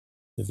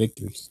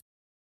victories.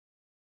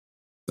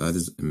 That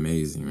is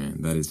amazing,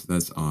 man.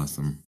 That's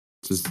awesome.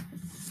 Just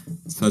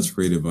such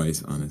great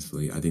advice,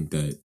 honestly. I think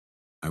that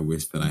I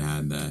wish that I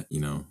had that,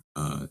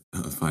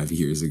 5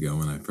 years ago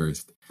when I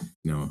first,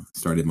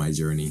 started my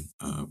journey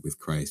with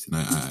Christ. And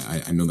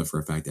I know that for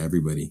a fact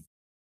everybody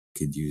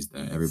could use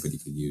that. Everybody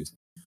could use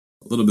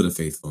a little bit of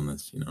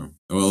faithfulness,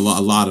 well,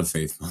 a lot of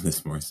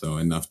faithfulness, more so,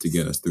 enough to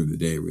get us through the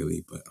day,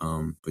 really.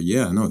 But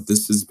yeah, no,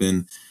 this has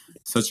been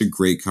such a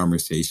great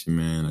conversation,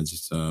 man. I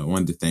just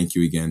wanted to thank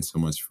you again so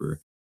much for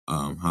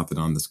hopping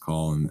on this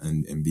call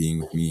and being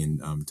with me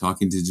and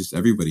talking to just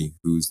everybody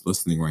who's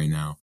listening right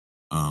now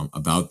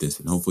about this,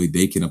 and hopefully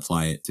they can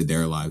apply it to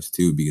their lives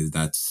too, because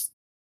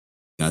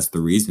that's the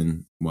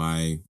reason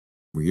why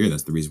we're here.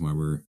 That's the reason why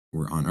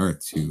we're on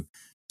Earth, to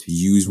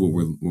use what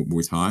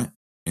we're taught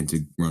and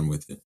to run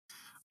with it.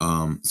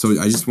 So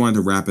I just wanted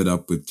to wrap it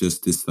up with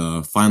just this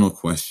final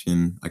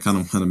question. I kind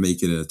of want to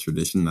make it a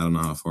tradition. I don't know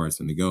how far it's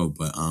going to go,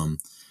 but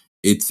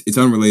it's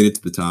unrelated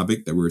to the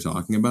topic that we were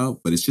talking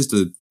about, but it's just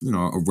a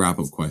wrap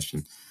up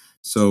question.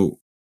 So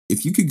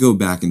if you could go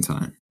back in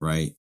time,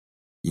 right?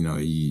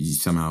 You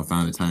somehow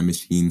found a time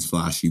machine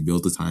slash you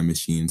built a time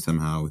machine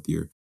somehow with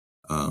your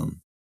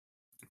um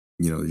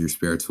your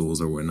spare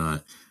tools or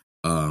whatnot,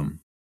 um,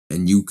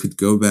 and you could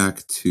go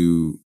back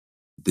to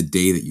the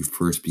day that you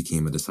first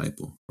became a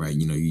disciple, right?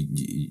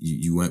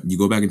 You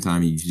go back in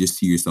time and you just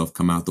see yourself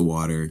come out the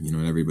water,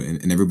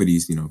 and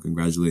everybody's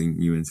congratulating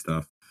you and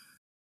stuff,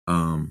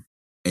 um,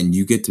 and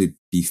you get to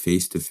be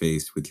face to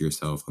face with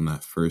yourself on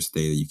that first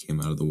day that you came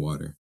out of the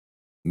water.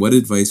 What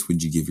advice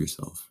would you give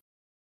yourself?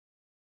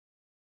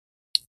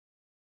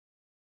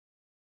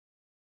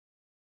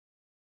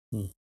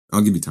 Hmm.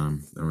 I'll give you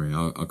time. Don't worry,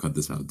 I'll cut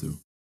this out too.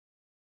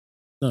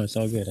 No, it's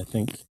all good. I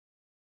think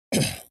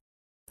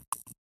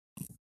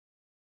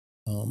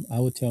I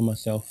would tell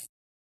myself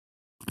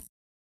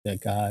that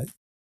God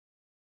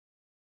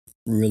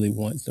really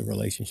wants a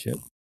relationship,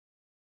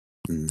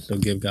 Mm-hmm. so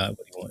give God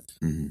what He wants.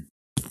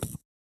 Mm-hmm.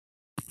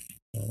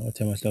 I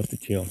tell myself to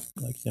chill,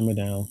 like simmer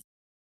down,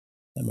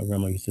 like my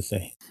grandma used to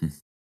say,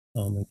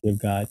 and give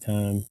God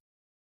time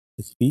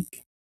to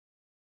speak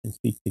and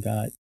speak to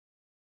God.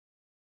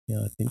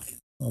 I think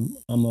I'm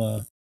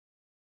a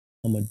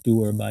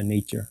doer by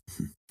nature,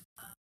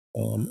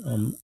 so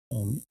I'm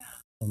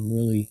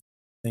really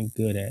think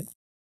good at,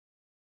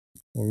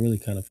 or really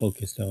kind of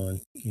focused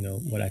on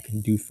what I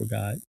can do for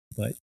God.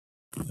 But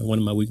one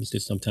of my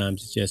weaknesses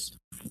sometimes is just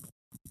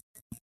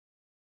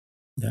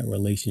that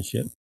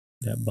relationship,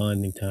 that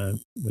bonding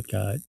time with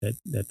God,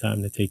 that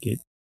time to take it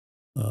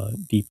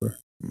deeper.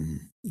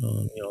 Mm-hmm.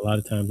 A lot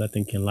of times I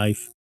think in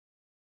life,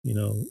 you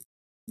know,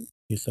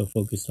 you're so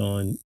focused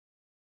on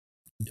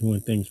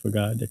doing things for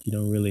God that you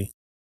don't really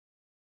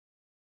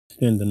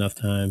spend enough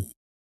time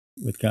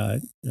with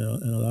God.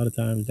 And a lot of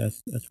times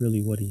that's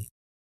really what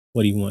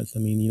he wants. I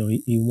mean,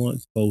 he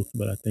wants both,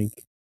 but I think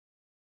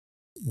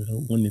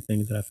one of the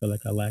things that I feel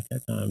like I lack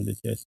at times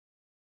is just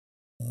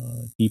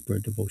deeper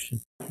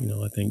devotion.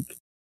 I think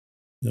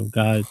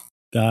God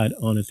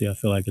honestly I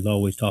feel like is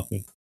always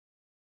talking.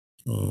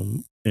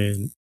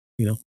 And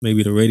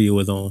maybe the radio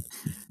is on,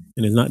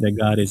 and it's not that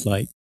God is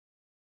like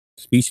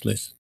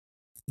speechless.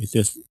 It's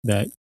just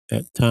that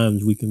at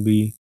times we can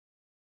be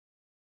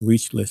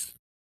reachless,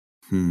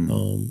 Hmm.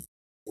 um,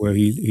 where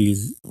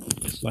he's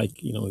it's like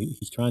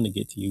he's trying to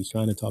get to you, he's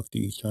trying to talk to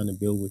you, he's trying to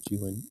build with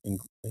you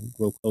and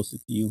grow closer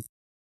to you.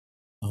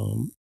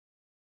 Um,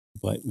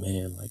 but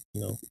man, like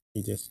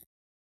he just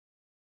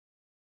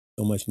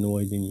so much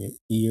noise in your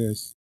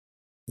ears,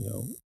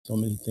 so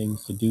many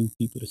things to do,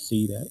 people to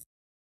see that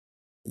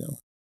you know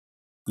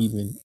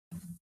even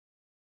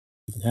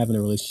even having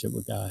a relationship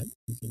with God,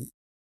 you can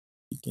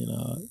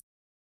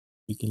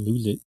you can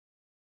lose it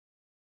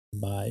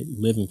by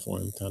living for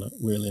Him. Kind of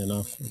weirdly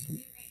enough,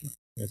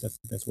 I guess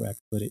that's where I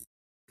could put it.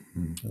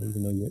 Hmm.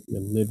 Even though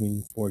you're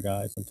living for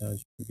God,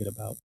 sometimes you forget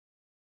about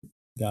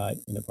God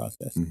in the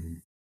process. Hmm.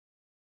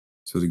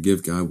 So to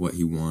give God what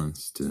He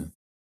wants, to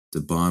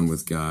bond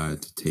with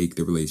God, to take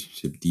the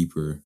relationship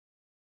deeper,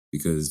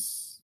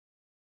 because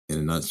in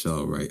a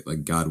nutshell, right,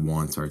 like God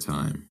wants our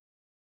time,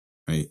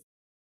 right?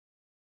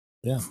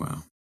 Yeah,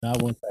 Wow.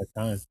 God wants that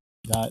time.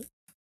 God,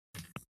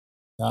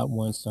 God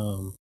wants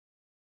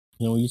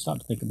when you stop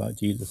to think about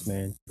Jesus,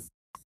 man,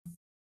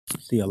 you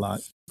see a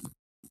lot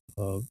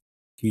of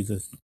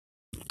Jesus.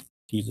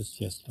 Jesus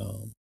just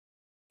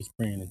is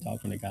praying and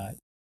talking to God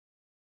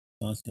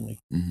constantly.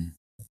 Hmm.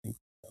 I think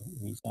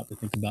when you stop to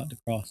think about the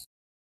cross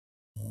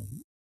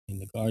um, in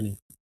the garden,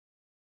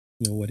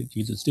 what did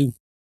Jesus do?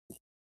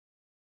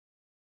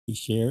 He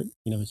shared,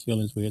 his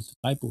feelings with his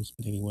disciples,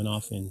 but then he went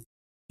off and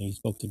and he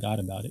spoke to God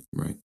about it.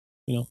 Right.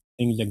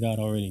 Things that God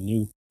already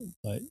knew.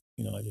 But,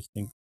 I just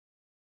think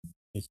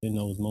it's in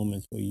those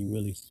moments where you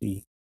really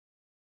see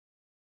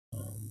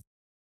um,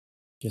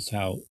 just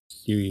how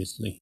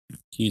seriously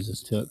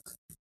Jesus took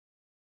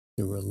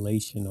the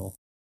relational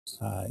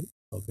side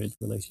of his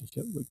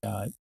relationship with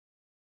God.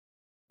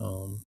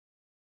 And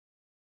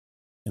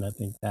I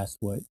think that's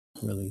what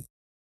really,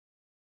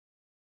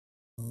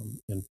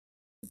 and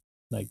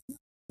like,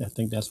 I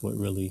think that's what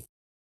really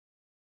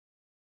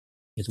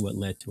is what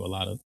led to a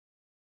lot of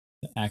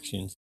the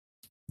actions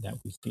that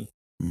we see.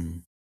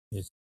 Mm.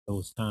 Is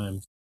those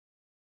times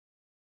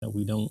that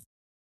we don't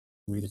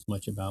read as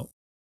much about,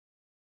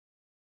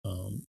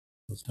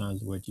 those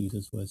times where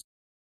Jesus was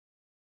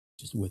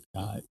just with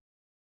God.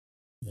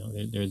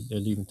 There's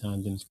even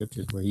times in the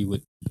scriptures where he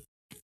would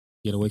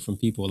get away from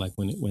people, like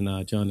when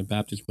John the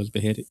Baptist was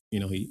beheaded.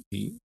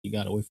 He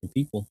got away from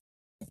people,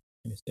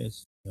 and it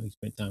says he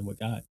spent time with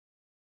God.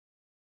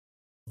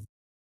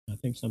 I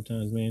think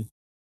sometimes, man,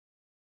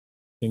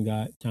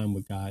 spend time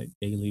with God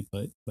daily,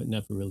 but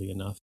never really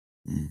enough.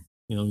 Mm.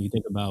 You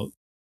think about,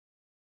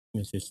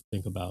 let's just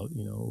think about,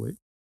 with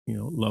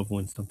loved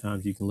ones.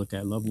 Sometimes you can look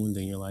at loved ones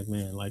and you're like,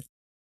 man, like,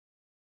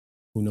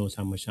 who knows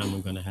how much time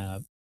I'm gonna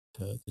have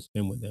to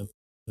spend with them.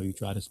 So you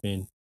try to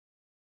spend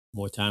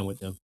more time with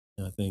them.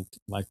 And I think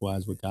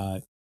likewise with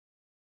God.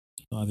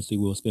 Obviously,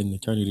 we'll spend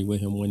eternity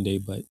with Him one day,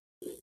 but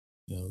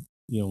you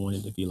don't want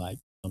it to be like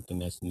something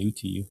that's new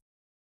to you.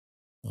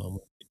 When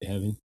you get to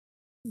heaven,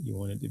 you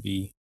want it to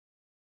be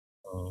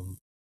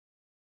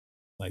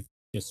like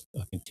just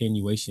a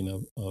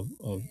continuation of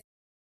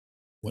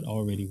what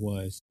already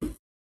was,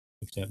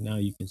 except now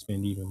you can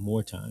spend even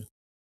more time.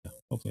 Yeah,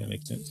 hopefully that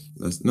makes sense.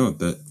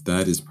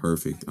 That is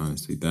perfect.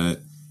 Honestly,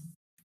 that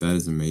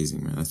is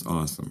amazing, man. That's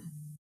awesome.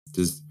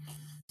 Just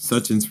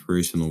such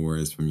inspirational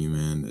words from you,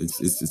 man.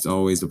 It's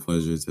always a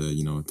pleasure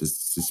to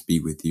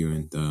speak with you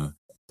and to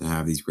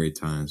have these great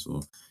times.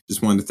 Well,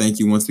 just wanted to thank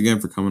you once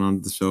again for coming on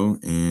to the show,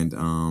 and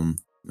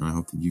I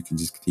hope that you can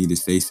just continue to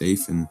stay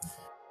safe and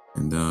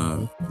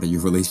that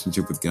your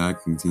relationship with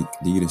God can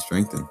continue to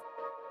strengthen.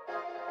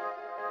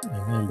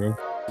 Amen, bro.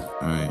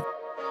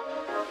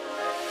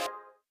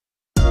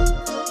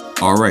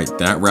 All right,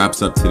 that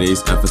wraps up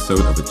today's episode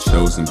of a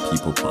Chosen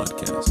People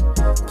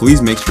podcast.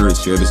 Please make sure to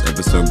share this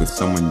episode with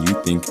someone you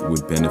think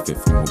would benefit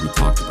from what we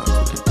talked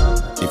about today.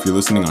 If you're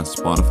listening on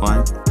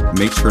Spotify,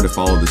 make sure to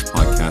follow this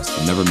podcast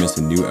to never miss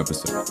a new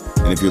episode.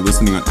 And if you're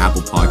listening on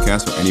Apple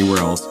Podcasts or anywhere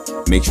else,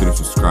 make sure to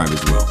subscribe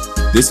as well.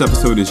 This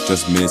episode is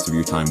just minutes of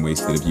your time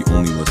wasted if you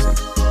only listen.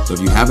 So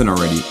if you haven't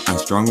already, I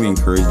strongly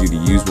encourage you to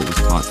use what was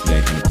taught today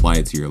and apply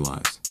it to your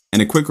lives.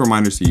 And a quick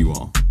reminder to you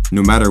all.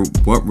 No matter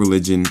what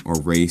religion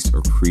or race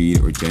or creed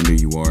or gender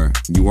you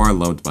are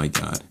loved by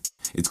God.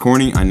 It's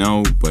corny, I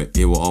know, but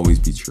it will always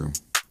be true.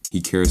 He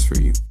cares for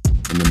you.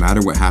 And no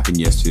matter what happened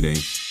yesterday,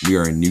 we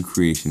are a new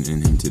creation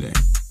in Him today.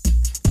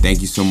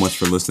 Thank you so much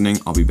for listening.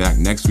 I'll be back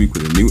next week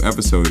with a new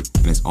episode.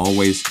 And as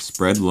always,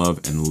 spread love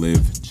and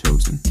live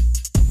chosen.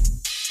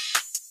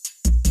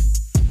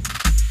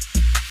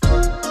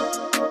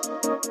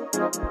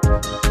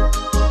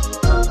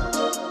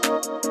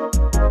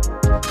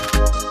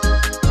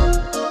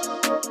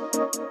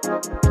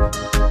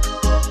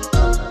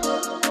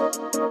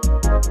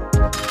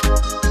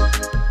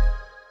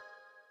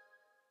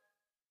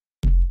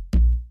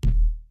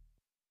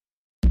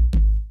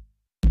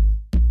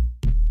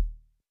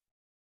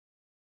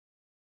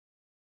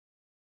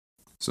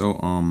 So,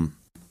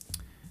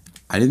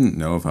 I didn't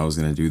know if I was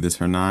going to do this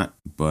or not,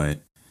 but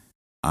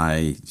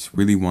I just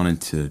really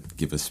wanted to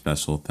give a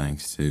special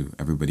thanks to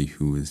everybody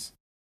who was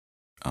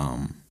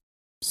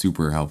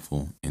super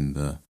helpful in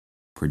the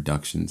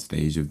production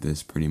stage of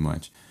this, pretty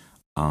much.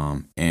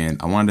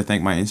 And I wanted to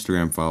thank my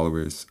Instagram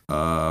followers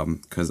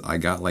because I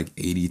got like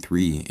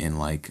 83 in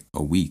like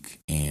a week,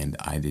 and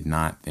I did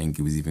not think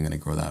it was even going to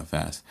grow that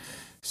fast.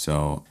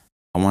 So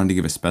I wanted to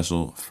give a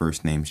special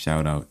first name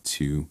shout out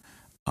to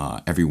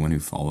everyone who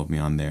followed me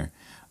on there.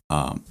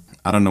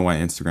 I don't know why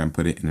Instagram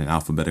put it in an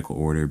alphabetical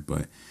order,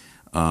 but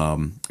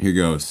here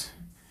goes.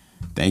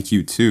 Thank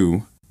you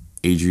to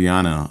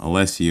Adriana,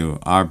 Alessio,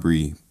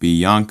 Aubrey,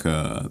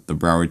 Bianca, the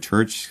Broward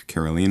Church,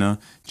 Carolina,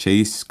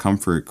 Chase,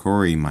 Comfort,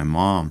 Corey, my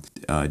mom,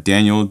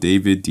 Daniel,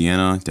 David,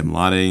 Deanna,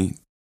 Demlade,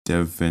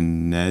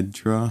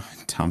 Devanedra.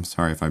 I'm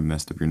sorry if I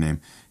messed up your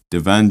name.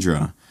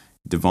 Devendra,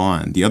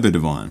 Devon, the other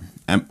Devon,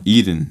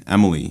 Eden,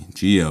 Emily,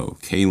 Gio,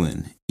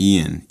 Kaylin,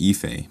 Ian,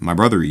 Ife, my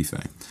brother Ife,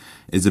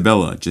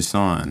 Isabella,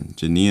 Jason,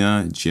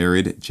 Janina,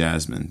 Jared,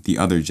 Jasmine, the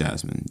other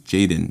Jasmine,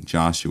 Jaden,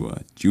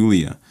 Joshua,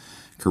 Julia,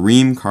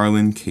 Kareem,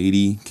 Carlin,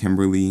 Katie,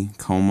 Kimberly,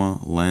 Coma,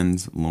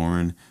 Lenz,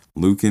 Lauren,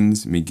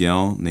 Lukens,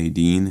 Miguel,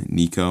 Nadine,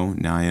 Nico,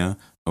 Naya,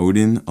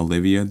 Odin,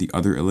 Olivia, the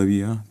other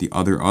Olivia, the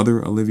other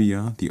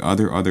Olivia, the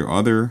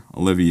other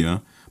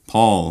Olivia,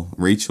 Paul,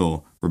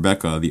 Rachel,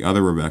 Rebecca, the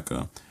other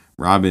Rebecca,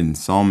 Robin,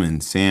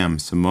 Salman, Sam,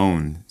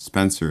 Simone,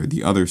 Spencer,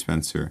 the other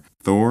Spencer,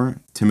 Thor,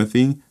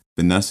 Timothy,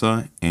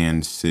 Vanessa,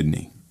 and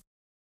Sydney.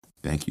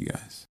 Thank you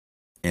guys.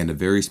 And a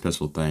very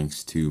special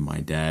thanks to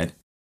my dad.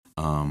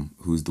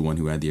 who's the one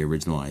who had the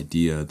original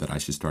idea that I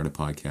should start a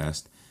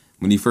podcast.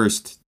 When he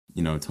first,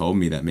 told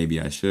me that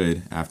maybe I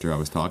should, after I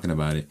was talking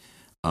about it,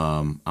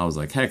 I was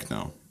like, heck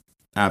no,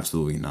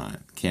 absolutely not.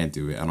 Can't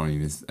do it.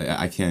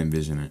 I can't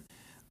envision it.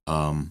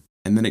 And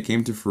then it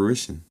came to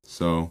fruition.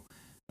 So,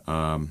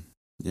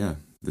 yeah,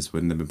 this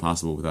wouldn't have been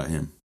possible without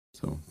him.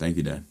 So thank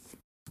you, Dad.